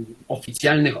w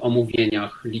oficjalnych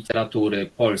omówieniach literatury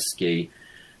polskiej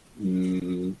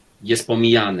jest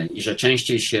pomijany i że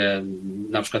częściej się,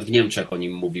 na przykład w Niemczech o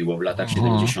nim mówiło w latach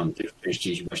 70.,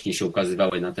 częściej właśnie się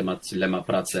ukazywały na temat Lema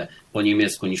prace po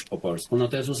niemiecku niż po polsku, no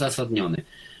to jest uzasadniony.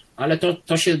 Ale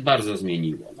to się bardzo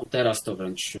zmieniło. No teraz to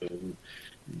wręcz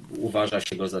uważa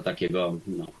się go za takiego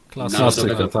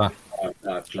klasyka,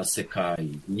 tak, klasyka i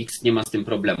nikt nie ma z tym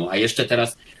problemu. A jeszcze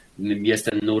teraz jest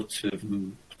ten nurt,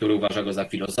 który uważa go za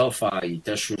filozofa i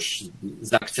też już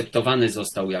zaakceptowany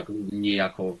został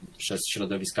niejako przez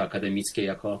środowiska akademickie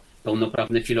jako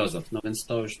pełnoprawny filozof. No więc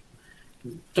to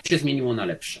się zmieniło na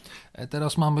lepsze.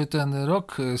 Teraz mamy ten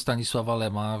rok Stanisława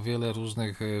Lema, wiele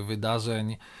różnych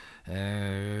wydarzeń,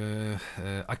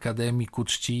 akademiku,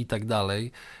 czci i tak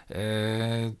dalej.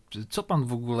 Co pan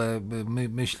w ogóle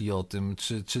myśli o tym?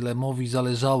 Czy Lemowi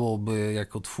zależałoby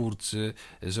jako twórcy,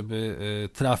 żeby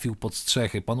trafił pod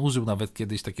strzechy? Pan użył nawet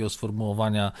kiedyś takiego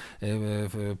sformułowania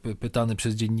pytany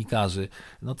przez dziennikarzy.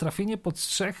 Trafienie pod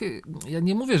strzechy, ja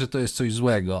nie mówię, że to jest coś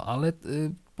złego, ale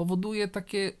powoduje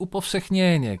takie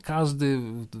upowszechnienie. Każdy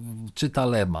czyta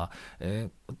Lema.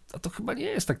 A to chyba nie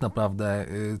jest tak naprawdę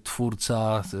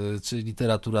twórca czy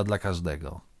literatura dla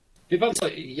każdego. Wie pan co,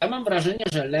 ja mam wrażenie,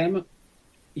 że Lem,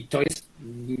 i to jest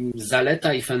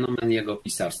zaleta i fenomen jego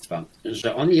pisarstwa,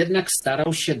 że on jednak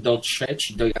starał się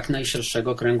dotrzeć do jak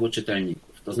najszerszego kręgu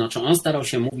czytelników. To znaczy on starał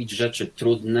się mówić rzeczy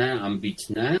trudne,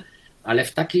 ambitne, ale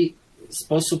w taki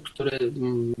sposób, który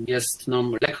jest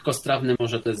lekkostrawny,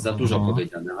 może to jest za dużo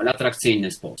powiedziane, ale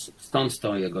atrakcyjny sposób. Stąd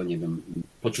to jego, nie wiem,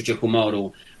 poczucie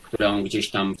humoru, które on gdzieś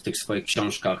tam w tych swoich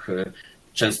książkach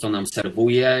często nam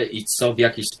serwuje i co w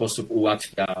jakiś sposób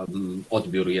ułatwia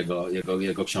odbiór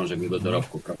jego książek, jego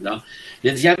dorobku, prawda?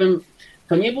 Więc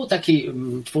to nie był taki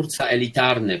twórca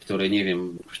elitarny, który, nie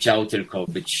wiem, chciał tylko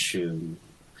być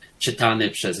czytany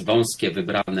przez wąskie,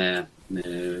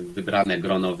 wybrane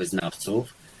grono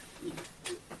wyznawców,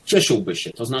 cieszyłby się.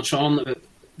 To znaczy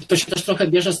to się też trochę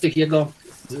bierze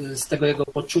z tego jego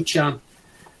poczucia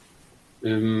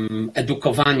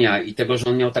edukowania i tego, że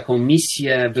on miał taką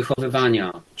misję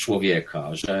wychowywania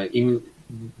człowieka, że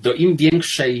do im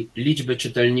większej liczby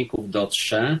czytelników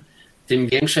dotrze, tym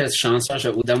większa jest szansa,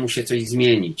 że uda mu się coś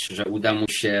zmienić, że uda mu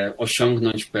się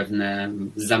osiągnąć pewne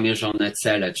zamierzone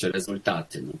cele czy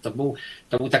rezultaty. No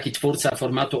to był taki twórca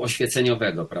formatu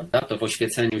oświeceniowego, prawda? To w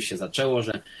oświeceniu się zaczęło,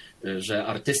 że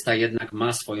artysta jednak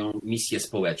ma swoją misję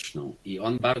społeczną i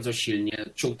on bardzo silnie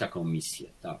czuł taką misję.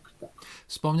 Tak.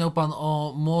 Wspomniał Pan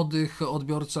o młodych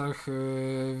odbiorcach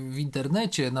w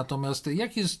internecie, natomiast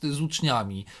jak jest z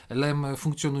uczniami? Lem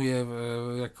funkcjonuje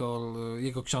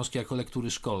jego książki jako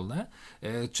lektury szkolne.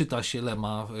 Czyta się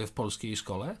Lema w polskiej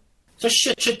szkole? Coś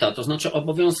się czyta, to znaczy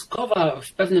obowiązkowa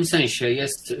w pewnym sensie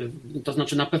jest, to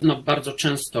znaczy na pewno bardzo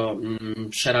często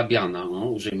przerabiana,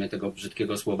 użyjmy tego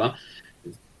brzydkiego słowa,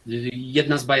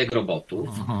 jedna z bajek robotów.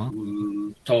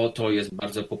 To jest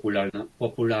bardzo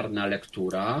popularna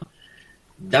lektura.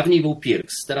 Dawniej był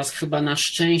Pirks, teraz chyba na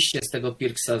szczęście z tego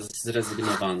Pirksa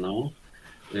zrezygnowano,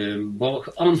 bo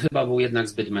on chyba był jednak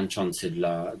zbyt męczący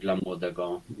dla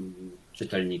młodego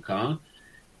czytelnika.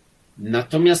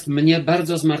 Natomiast mnie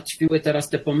bardzo zmartwiły teraz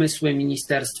te pomysły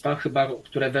ministerstwa, chyba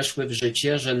które weszły w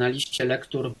życie, że na liście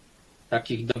lektur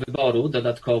takich do wyboru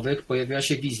dodatkowych pojawiła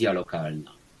się wizja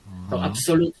lokalna. To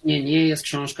absolutnie nie jest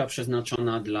książka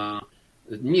przeznaczona dla...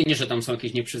 Nie, że tam są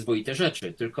jakieś nieprzyzwoite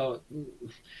rzeczy, tylko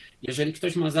jeżeli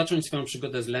ktoś ma zacząć swoją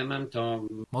przygodę z Lemem, to...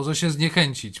 Może się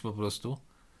zniechęcić po prostu.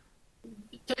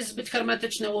 To jest zbyt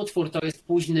hermetyczny utwór, to jest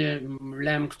późny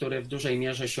Lem, który w dużej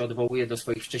mierze się odwołuje do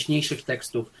swoich wcześniejszych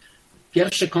tekstów.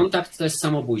 Pierwszy kontakt to jest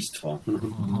samobójstwo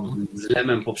z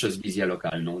Lemem poprzez wizję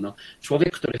lokalną. No,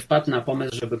 człowiek, który wpadł na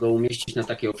pomysł, żeby go umieścić na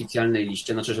takiej oficjalnej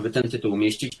liście, znaczy, żeby ten tytuł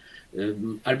umieścić,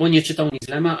 albo nie czytał nic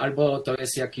Lema, albo to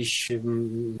jest jakiś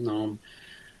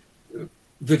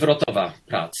wywrotowa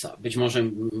praca. Być może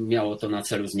miało to na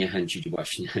celu zniechęcić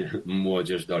właśnie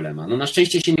młodzież do Lema. No na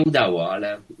szczęście się nie udało,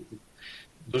 ale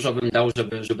dużo bym dał,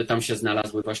 żeby tam się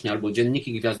znalazły właśnie albo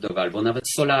dzienniki gwiazdowe, albo nawet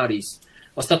Solaris.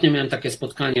 Ostatnio miałem takie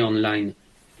spotkanie online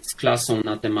z klasą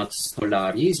na temat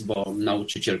Solaris, bo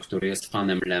nauczyciel, który jest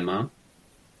fanem Lema,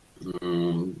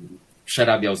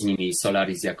 przerabiał z nimi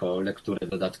Solaris jako lekturę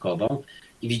dodatkową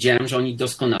i widziałem, że oni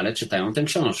doskonale czytają tę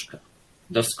książkę.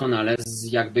 Doskonale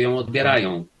jakby ją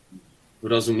odbierają.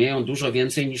 Rozumieją dużo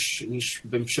więcej niż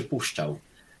bym przypuszczał.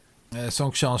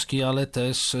 Są książki, ale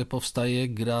też powstaje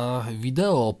gra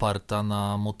wideo oparta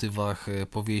na motywach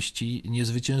powieści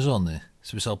Niezwyciężony.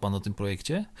 Słyszał Pan o tym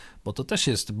projekcie? Bo to też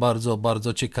jest bardzo,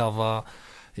 bardzo ciekawa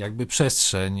jakby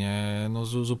przestrzeń, no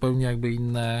zupełnie jakby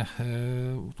inne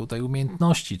tutaj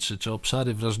umiejętności czy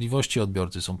obszary wrażliwości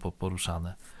odbiorcy są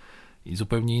poruszane i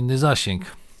zupełnie inny zasięg.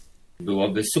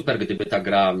 Byłoby super, gdyby ta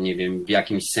gra, nie wiem, w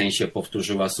jakimś sensie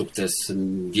powtórzyła sukces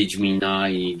Wiedźmina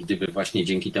i gdyby właśnie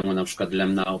dzięki temu na przykład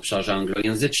Lem na obszarze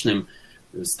anglojęzycznym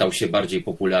stał się bardziej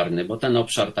popularny, bo ten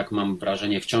obszar, tak mam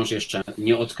wrażenie, wciąż jeszcze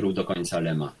nie odkrył do końca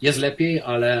Lema. Jest lepiej,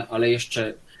 ale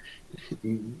jeszcze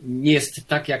nie jest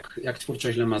tak, jak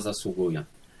twórczość Lema zasługuje.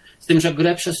 Z tym, że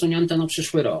grę przesunięto na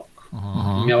przyszły rok.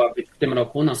 Miała być w tym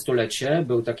roku na 100-lecie.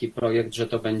 Był taki projekt, że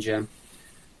to będzie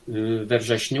we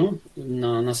wrześniu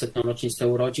na 100. rocznicę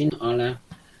urodzin,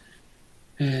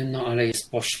 ale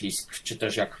jest poślizg, czy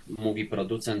też jak mówi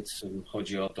producent,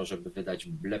 chodzi o to, żeby wydać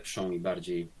lepszą i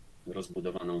bardziej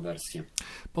rozbudowaną wersję.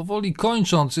 Powoli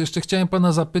kończąc, jeszcze chciałem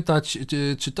Pana zapytać,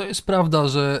 czy to jest prawda,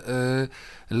 że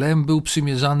Lem był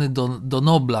przymierzany do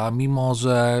Nobla, mimo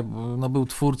że był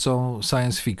twórcą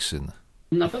science fiction?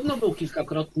 Na pewno był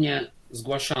kilkakrotnie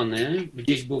zgłaszany,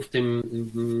 gdzieś był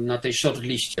na tej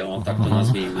shortliście, tak to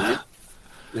nazwijmy.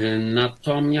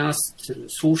 Natomiast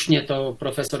słusznie to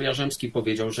profesor Jarzębski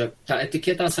powiedział, że ta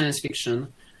etykieta science fiction,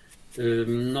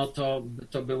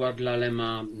 to była dla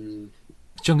Lema...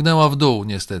 Ciągnęła w dół,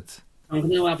 niestety.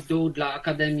 Ciągnęła w dół dla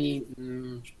Akademii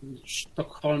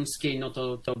Sztokholmskiej,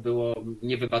 to było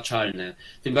niewybaczalne.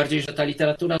 Tym bardziej, że ta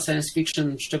literatura science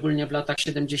fiction, szczególnie w latach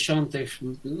 70.,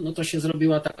 to się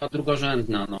zrobiła taka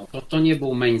drugorzędna. To nie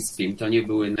był mainstream, to nie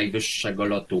były najwyższego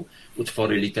lotu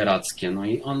utwory literackie.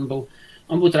 I on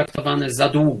był traktowany za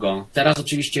długo. Teraz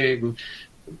oczywiście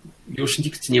już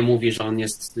nikt nie mówi,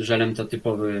 że Lem to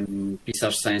typowy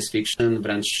pisarz science fiction,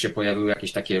 wręcz się pojawiły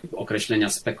jakieś takie określenia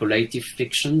speculative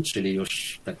fiction, czyli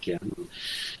już takie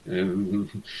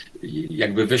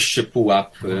jakby wyższy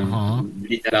pułap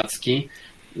literacki,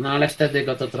 ale wtedy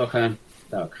go to trochę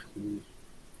tak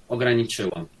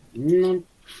ograniczyło.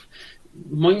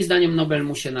 moim zdaniem Nobel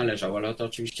mu się należał, ale to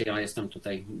oczywiście ja jestem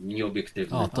tutaj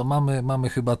nieobiektywny. O, to mamy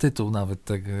chyba tytuł nawet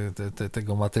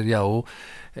tego materiału.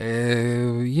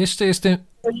 Jeszcze jestem...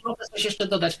 Mogę coś jeszcze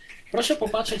dodać. Proszę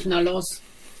popatrzeć na los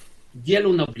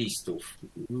wielu noblistów.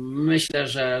 Myślę,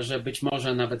 że być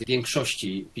może nawet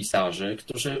większości pisarzy,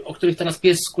 o których teraz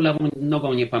pies z kulawą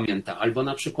nogą nie pamięta, albo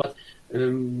na przykład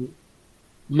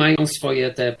mają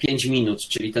swoje te 5 minut,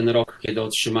 czyli ten rok, kiedy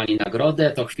otrzymali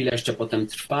nagrodę, to chwilę jeszcze potem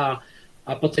trwa,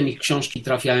 a potem ich książki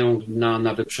trafiają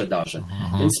na wyprzedaże.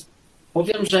 Więc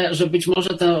powiem, że być może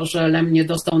to, że Lem nie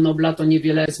dostał Nobla, to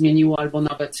niewiele zmieniło, albo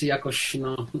nawet jakoś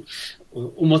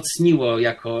umocniło,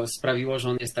 sprawiło, że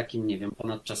on jest takim, nie wiem,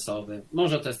 ponadczasowy.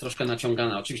 Może to jest troszkę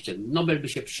naciągane. Oczywiście Nobel by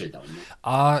się przydał. No.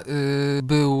 A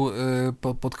był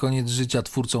pod koniec życia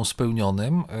twórcą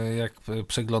spełnionym, jak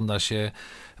przegląda się,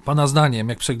 pana zdaniem,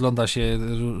 jak przegląda się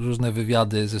różne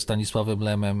wywiady ze Stanisławem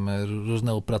Lemem,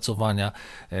 różne opracowania,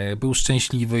 był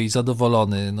szczęśliwy i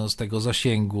zadowolony z tego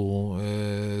zasięgu,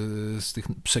 z tych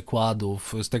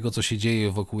przekładów, z tego, co się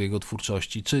dzieje wokół jego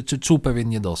twórczości? Czy czuł pewien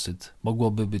niedosyt?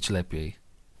 Mogłoby być lepiej?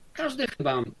 Każdy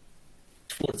chyba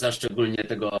twórca, szczególnie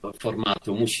tego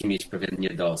formatu, musi mieć pewien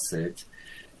niedosyt.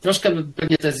 Troszkę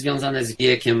pewnie to jest związane z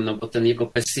wiekiem, bo ten jego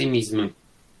pesymizm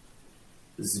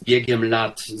z biegiem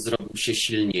lat zrobił się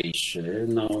silniejszy,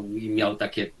 i miał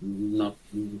takie,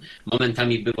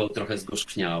 momentami bywał trochę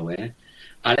zgorzkniały,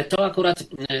 ale to akurat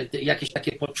jakieś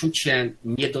takie poczucie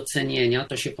niedocenienia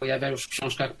to się pojawia już w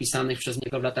książkach pisanych przez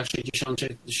niego w latach 60.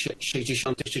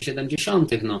 czy 70.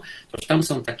 To tam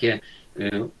są takie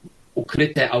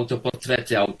ukryte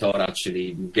autoportrety autora,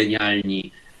 czyli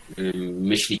genialni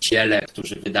myśliciele,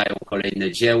 którzy wydają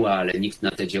kolejne dzieła, ale nikt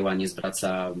na te dzieła nie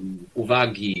zwraca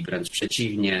uwagi, wręcz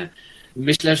przeciwnie.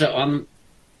 Myślę, że on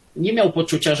nie miał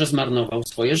poczucia, że zmarnował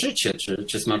swoje życie,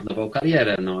 czy zmarnował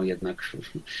karierę. Jednak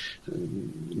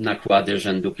nakłady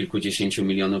rzędu kilkudziesięciu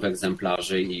milionów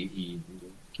egzemplarzy i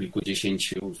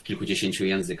w kilkudziesięciu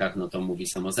językach, to mówi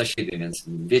samo za siebie, więc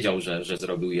wiedział, że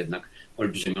zrobił jednak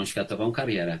olbrzymią światową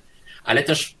karierę. Ale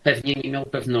też pewnie nie miał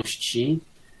pewności,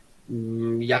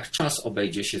 jak czas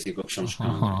obejdzie się z jego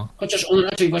książkami. Chociaż on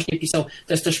raczej właśnie pisał,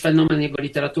 to jest też fenomen jego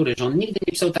literatury, że on nigdy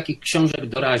nie pisał takich książek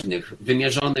doraźnych,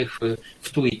 wymierzonych w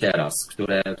tu i teraz,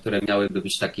 które miałyby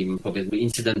być takim, powiedzmy,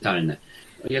 incydentalne.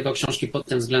 Jego książki pod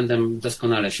tym względem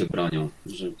doskonale się bronią,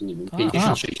 że nie wiem,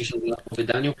 50-60 lat po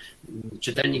wydaniu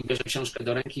czytelnik bierze książkę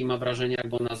do ręki i ma wrażenie,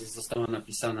 jakby ona została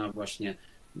napisana właśnie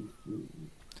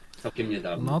całkiem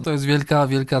niedawno. To jest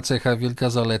wielka cecha, wielka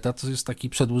zaleta. To jest taki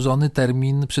przedłużony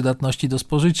termin przydatności do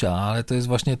spożycia, ale to jest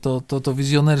właśnie to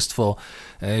wizjonerstwo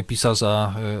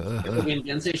pisarza. Ja powiem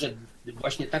więcej, że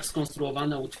właśnie tak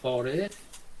skonstruowane utwory,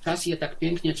 czas je tak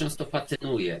pięknie często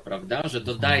patynuje, prawda? Że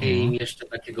dodaje im jeszcze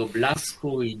takiego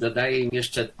blasku i dodaje im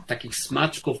jeszcze takich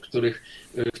smaczków,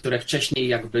 które wcześniej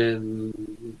jakby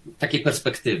takiej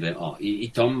perspektywy.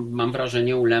 I to mam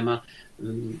wrażenie u Lema.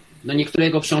 Niektóre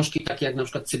jego książki, takie jak na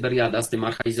przykład Cyberiada z tym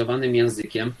archaizowanym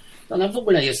językiem, to ona w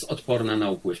ogóle jest odporna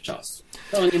na upływ czasu.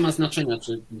 To nie ma znaczenia,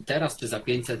 czy teraz, czy za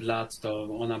 500 lat, to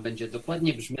ona będzie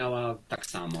dokładnie brzmiała tak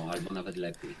samo, albo nawet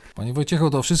lepiej. Panie Wojciechu,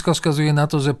 to wszystko wskazuje na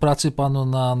to, że pracy panu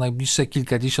na najbliższe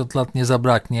kilkadziesiąt lat nie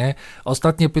zabraknie.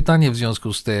 Ostatnie pytanie w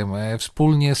związku z tym.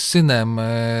 Wspólnie z synem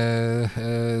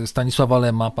Stanisława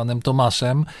Lema, panem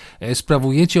Tomaszem,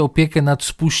 sprawujecie opiekę nad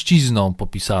spuścizną po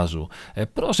pisarzu.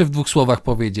 Proszę w 2 słowach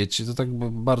powiedzieć, to tak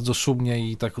bardzo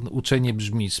szumnie i tak uczenie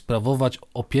brzmi, sprawować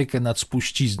opiekę nad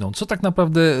spuścizną. Co tak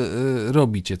naprawdę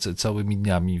robicie całymi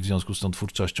dniami w związku z tą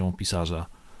twórczością pisarza?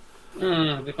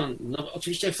 Wie pan,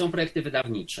 oczywiście są projekty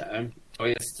wydawnicze, to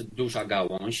jest duża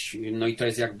gałąź, i to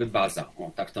jest jakby baza,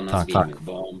 tak to nazwijmy, tak.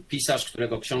 Bo pisarz,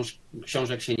 którego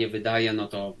książek się nie wydaje,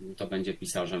 to będzie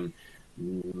pisarzem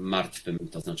martwym,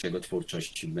 to znaczy jego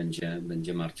twórczość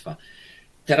będzie martwa.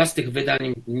 Teraz tych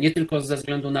wydań, nie tylko ze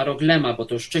względu na rok Lema, bo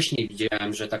to już wcześniej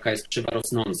widziałem, że taka jest krzywa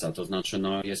rosnąca, to znaczy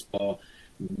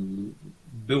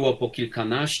było po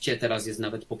kilkanaście, teraz jest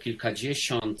nawet po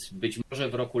kilkadziesiąt, być może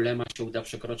w roku Lema się uda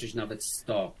przekroczyć nawet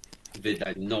 100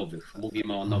 wydań nowych.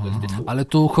 Mówimy o nowych tytułach. Ale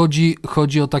tu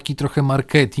chodzi o taki trochę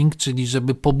marketing, czyli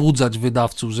żeby pobudzać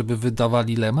wydawców, żeby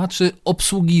wydawali Lema, czy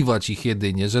obsługiwać ich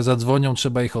jedynie, że zadzwonią,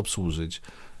 trzeba ich obsłużyć?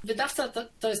 Wydawca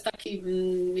to jest taki,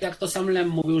 jak to sam Lem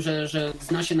mówił, że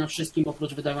zna się na wszystkim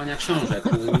oprócz wydawania książek.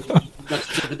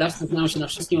 Znaczy, wydawcy znają się na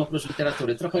wszystkim oprócz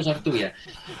literatury. Trochę żartuję.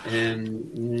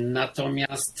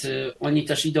 Natomiast oni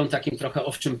też idą takim trochę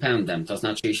owczym pędem. To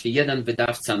znaczy, jeśli jeden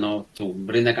wydawca, tu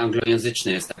rynek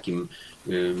anglojęzyczny jest takim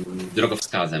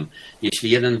drogowskazem. Jeśli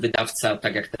jeden wydawca,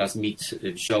 tak jak teraz MIT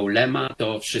wziął Lema,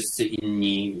 to wszyscy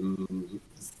inni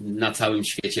na całym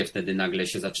świecie wtedy nagle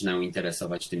się zaczynają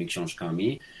interesować tymi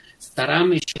książkami.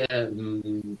 Staramy się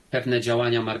pewne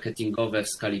działania marketingowe w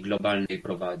skali globalnej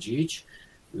prowadzić.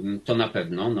 To na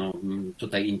pewno. No,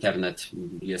 tutaj internet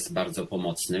jest bardzo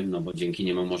pomocny, no bo dzięki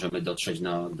niemu możemy dotrzeć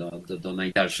do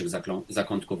najdalszych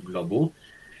zakątków globu.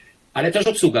 Ale też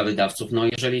obsługa wydawców. No,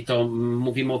 jeżeli to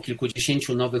mówimy o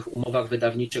kilkudziesięciu nowych umowach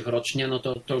wydawniczych rocznie, no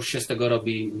to już się z tego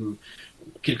robi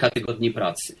kilka tygodni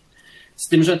pracy. Z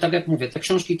tym, że tak jak mówię, te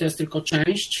książki to jest tylko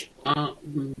część, a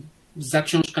za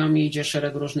książkami idzie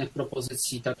szereg różnych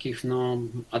propozycji, takich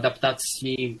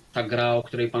adaptacji, ta gra, o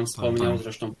której Pan wspomniał,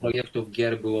 zresztą projektów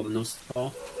gier było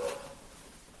mnóstwo.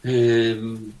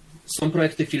 Są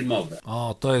projekty filmowe.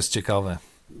 O, to jest ciekawe.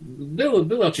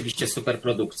 Były oczywiście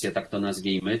superprodukcje, tak to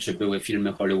nazwijmy, czy były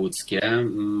filmy hollywoodzkie,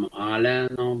 ale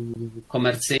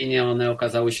komercyjnie one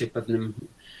okazały się pewnym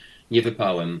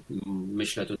niewypałem.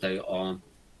 Myślę tutaj o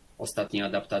ostatniej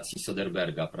adaptacji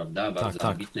Soderberga, prawda? Bardzo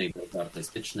ambitnej, bardzo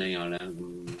artystycznej, ale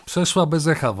przeszła bez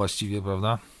echa właściwie,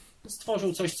 prawda?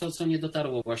 Stworzył coś, co nie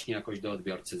dotarło właśnie jakoś do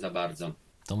odbiorcy za bardzo.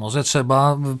 To może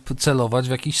trzeba celować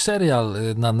w jakiś serial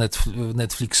na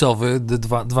Netflixowy,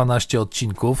 12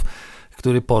 odcinków,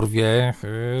 który porwie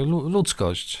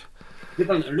ludzkość. Wie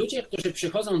pan, ludzie, którzy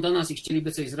przychodzą do nas i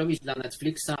chcieliby coś zrobić dla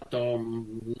Netflixa, to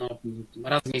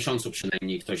raz w miesiącu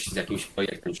przynajmniej ktoś z jakimś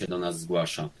projektem się do nas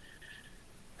zgłasza.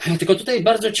 Tylko tutaj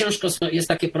bardzo ciężko jest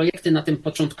takie projekty na tym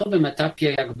początkowym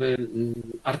etapie jakby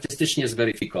artystycznie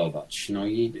zweryfikować. No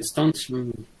i stąd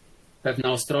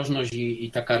pewna ostrożność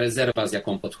i taka rezerwa, z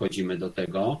jaką podchodzimy do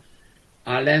tego,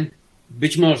 ale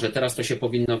być może, teraz to się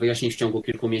powinno wyjaśnić w ciągu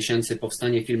kilku miesięcy,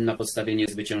 powstanie film na podstawie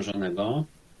Niezwyciężonego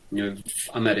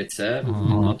w Ameryce,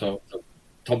 no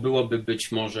to byłoby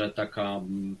być może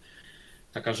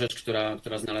taka rzecz,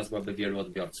 która znalazłaby wielu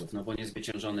odbiorców, no bo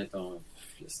Niezwyciężony to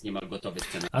jest niemal gotowy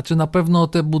scenariusz. A czy na pewno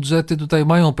te budżety tutaj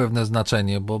mają pewne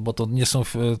znaczenie, bo to nie są,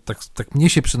 tak mnie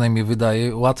się przynajmniej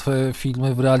wydaje, łatwe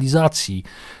filmy w realizacji.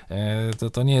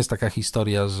 To nie jest taka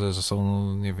historia, że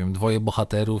są, nie wiem, dwoje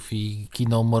bohaterów i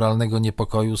kino moralnego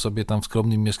niepokoju sobie tam w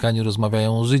skromnym mieszkaniu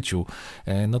rozmawiają o życiu.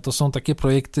 No to są takie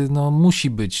projekty, musi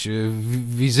być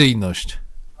wizyjność.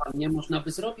 Nie można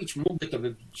by zrobić, mógłby to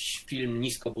być film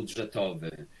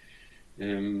niskobudżetowy.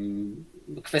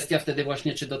 Kwestia wtedy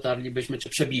właśnie, czy dotarlibyśmy, czy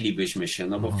przebilibyśmy się,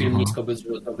 no bo film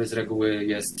niskobudżetowy z reguły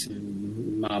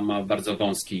ma bardzo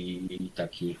wąski i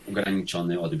taki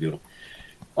ograniczony odbiór.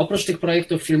 Oprócz tych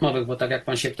projektów filmowych, bo tak jak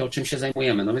Pan się pytał, czym się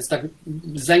zajmujemy, no więc tak,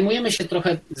 zajmujemy się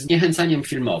trochę zniechęcaniem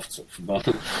filmowców,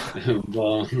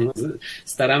 bo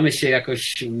staramy się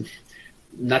jakoś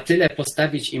na tyle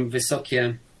postawić im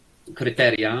wysokie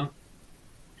kryteria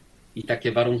i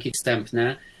takie warunki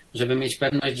wstępne, żeby mieć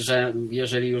pewność, że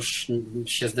jeżeli już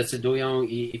się zdecydują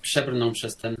i przebrną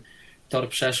przez ten tor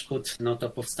przeszkód, no to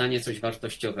powstanie coś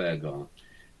wartościowego.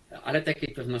 Ale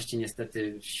takiej pewności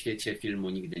niestety w świecie filmu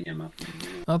nigdy nie ma.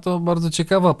 No to bardzo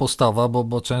ciekawa postawa,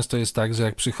 bo często jest tak, że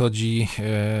jak przychodzi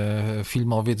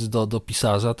filmowiec do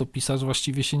pisarza, to pisarz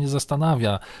właściwie się nie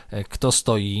zastanawia, kto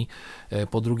stoi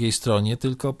po drugiej stronie,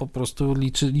 tylko po prostu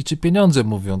liczy pieniądze,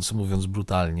 mówiąc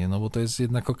brutalnie, no bo to jest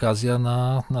jednak okazja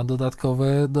na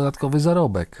dodatkowy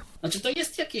zarobek. Znaczy to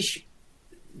jest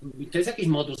jakiś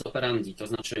modus operandi, to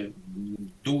znaczy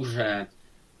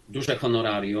duże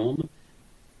honorarium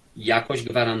jakoś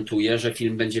gwarantuje, że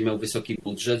film będzie miał wysoki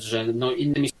budżet, że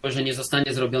innymi słowy, że nie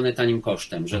zostanie zrobiony tanim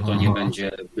kosztem, że to nie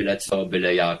będzie byle co,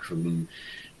 byle jak.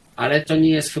 Ale to nie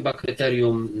jest chyba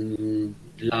kryterium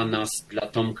dla nas, dla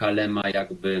Tomka Lema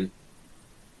jakby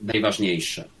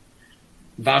najważniejsze.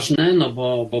 Ważne,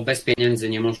 bo bez pieniędzy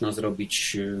nie można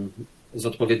zrobić z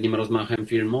odpowiednim rozmachem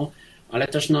filmu, ale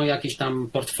też jakieś tam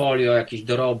portfolio, jakiś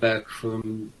dorobek,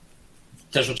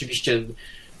 też oczywiście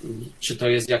czy to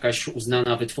jest jakaś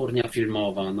uznana wytwórnia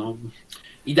filmowa.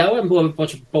 Ideałem byłoby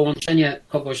połączenie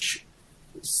kogoś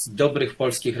z dobrych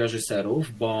polskich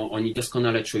reżyserów, bo oni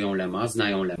doskonale czują Lema,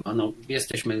 znają Lema.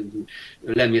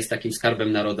 Lem jest takim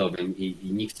skarbem narodowym i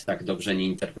nikt tak dobrze nie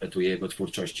interpretuje jego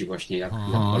twórczości właśnie jak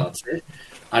Polacy,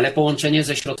 ale połączenie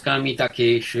ze środkami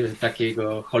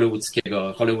takiego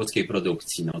hollywoodzkiej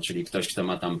produkcji, czyli ktoś, kto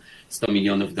ma tam $100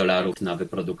 milionów na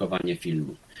wyprodukowanie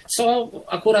filmu. Co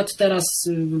akurat teraz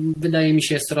wydaje mi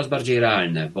się jest coraz bardziej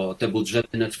realne, bo te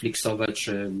budżety Netflixowe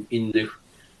czy innych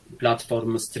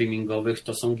platform streamingowych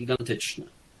to są gigantyczne.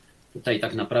 Tutaj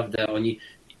tak naprawdę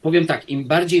powiem tak, im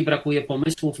bardziej brakuje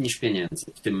pomysłów niż pieniędzy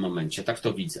w tym momencie, tak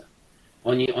to widzę.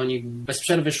 Oni bez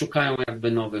przerwy szukają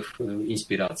jakby nowych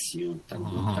inspiracji, tak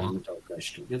bym to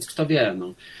określił. Więc kto wie,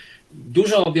 no.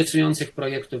 Dużo obiecujących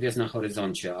projektów jest na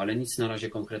horyzoncie, ale nic na razie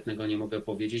konkretnego nie mogę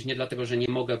powiedzieć. Nie dlatego, że nie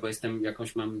mogę, bo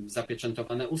mam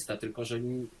zapieczętowane usta, tylko że...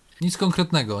 Nic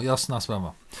konkretnego, jasna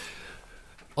sprawa.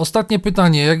 Ostatnie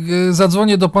pytanie. Jak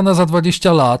zadzwonię do pana za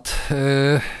 20 lat,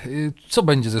 co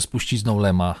będzie ze Spuścizną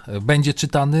Lema? Będzie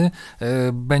czytany?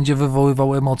 Będzie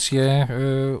wywoływał emocje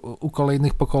u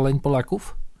kolejnych pokoleń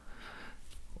Polaków?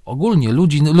 Ogólnie,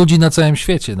 ludzi na całym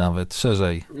świecie nawet,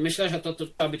 szerzej. Myślę, że to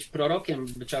trzeba być prorokiem,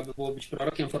 trzeba by było być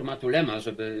prorokiem formatu Lema,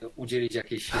 żeby udzielić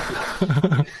jakiejś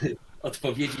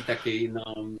odpowiedzi takiej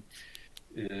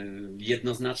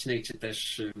jednoznacznej, czy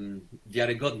też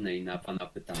wiarygodnej na pana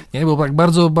pytanie. Nie, bo tak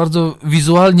bardzo, bardzo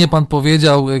wizualnie pan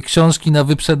powiedział, książki na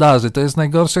wyprzedaży. To jest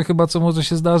najgorsze chyba, co może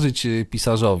się zdarzyć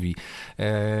pisarzowi.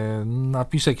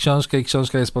 Napisze książkę i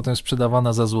książka jest potem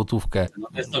sprzedawana za złotówkę. No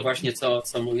to jest to właśnie, co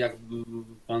jak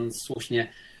pan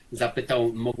słusznie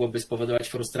zapytał, mogłoby spowodować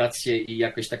frustrację i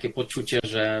jakieś takie poczucie,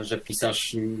 że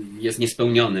pisarz jest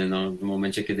niespełniony w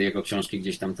momencie, kiedy jego książki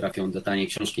gdzieś tam trafią do taniej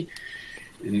książki.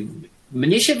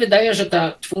 Mnie się wydaje, że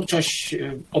ta twórczość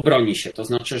obroni się, to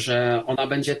znaczy, że ona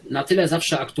będzie na tyle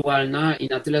zawsze aktualna i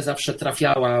na tyle zawsze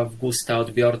trafiała w gusta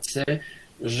odbiorcy,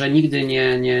 że nigdy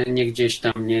nie gdzieś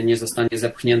tam nie zostanie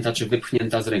zepchnięta czy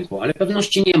wypchnięta z rynku. Ale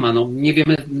pewności nie ma. Nie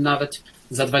wiemy nawet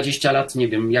za 20 lat, nie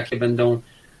wiem, jakie będą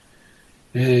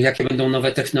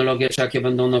nowe technologie, czy jakie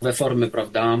będą nowe formy,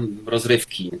 prawda,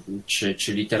 rozrywki,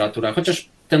 czy literatura. Chociaż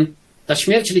ta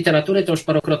śmierć literatury to już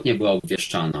parokrotnie była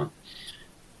obwieszczana.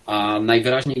 A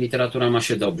najwyraźniej literatura ma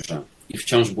się dobrze i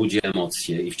wciąż budzi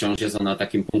emocje i wciąż jest ona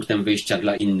takim punktem wyjścia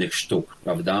dla innych sztuk,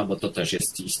 prawda? Bo to też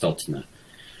jest istotne,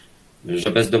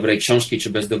 że bez dobrej książki czy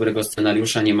bez dobrego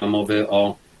scenariusza nie ma mowy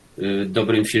o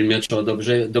dobrym filmie czy o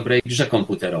dobrej grze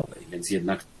komputerowej, więc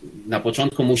jednak na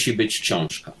początku musi być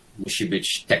książka, musi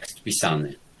być tekst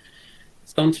pisany.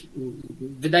 Stąd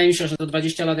wydaje mi się, że za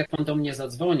 20 lat, jak pan do mnie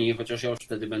zadzwoni, chociaż ja już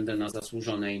wtedy będę na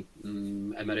zasłużonej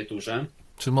emeryturze.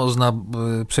 Czy można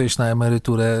przejść na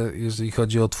emeryturę, jeżeli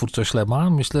chodzi o twórczość Lema?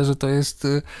 Myślę, że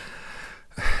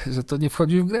to nie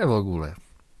wchodzi w grę w ogóle.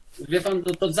 Wie pan,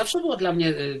 to zawsze było dla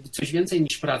mnie coś więcej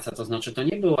niż praca, to znaczy to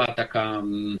nie była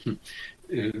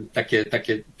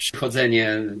takie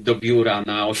przychodzenie do biura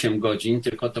na 8 godzin,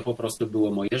 tylko to po prostu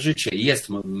było moje życie i jest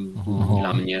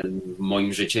dla mnie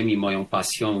moim życiem i moją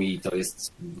pasją i to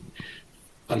jest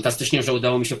fantastycznie, że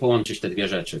udało mi się połączyć te dwie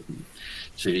rzeczy.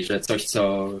 Czyli, że coś,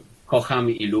 co kocham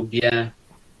i lubię,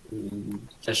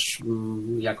 też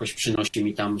jakoś przynosi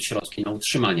mi tam środki na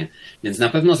utrzymanie. Więc na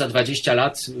pewno za 20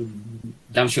 lat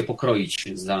dam się pokroić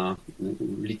za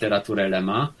literaturę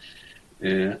Lema,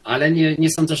 ale nie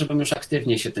sądzę, żebym już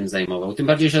aktywnie się tym zajmował. Tym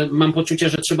bardziej, że mam poczucie,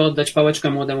 że trzeba oddać pałeczkę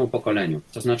młodemu pokoleniu.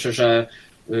 To znaczy, że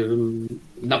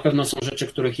na pewno są rzeczy,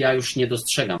 których ja już nie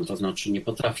dostrzegam, to znaczy nie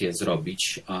potrafię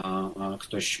zrobić, a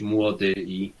ktoś młody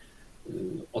i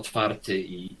otwarty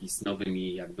i z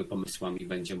nowymi jakby pomysłami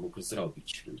będzie mógł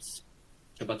zrobić, więc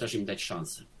trzeba też im dać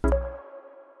szansę.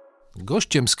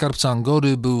 Gościem Skarbca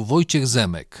Angory był Wojciech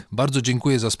Zemek. Bardzo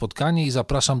dziękuję za spotkanie i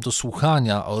zapraszam do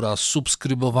słuchania oraz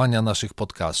subskrybowania naszych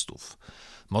podcastów.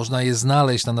 Można je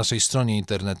znaleźć na naszej stronie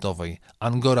internetowej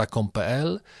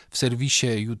angora.com.pl, w serwisie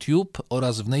YouTube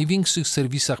oraz w największych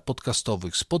serwisach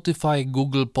podcastowych Spotify,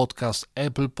 Google Podcast,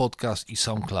 Apple Podcast i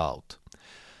SoundCloud.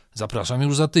 Zapraszam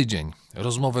już za tydzień.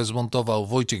 Rozmowę zmontował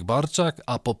Wojciech Barczak,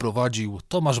 a poprowadził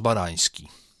Tomasz Barański.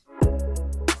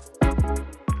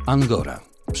 Angora.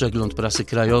 Przegląd prasy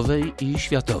krajowej i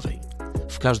światowej.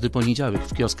 W każdy poniedziałek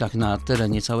w kioskach na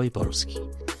terenie całej Polski.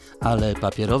 Ale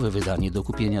papierowe wydanie do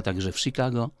kupienia także w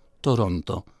Chicago,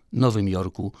 Toronto, Nowym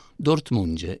Jorku,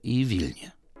 Dortmundzie i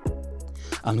Wilnie.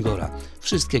 Angora.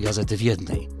 Wszystkie gazety w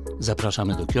jednej.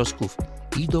 Zapraszamy do kiosków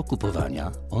i do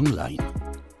kupowania online.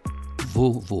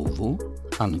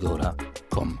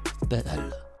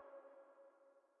 www.angora.com.pl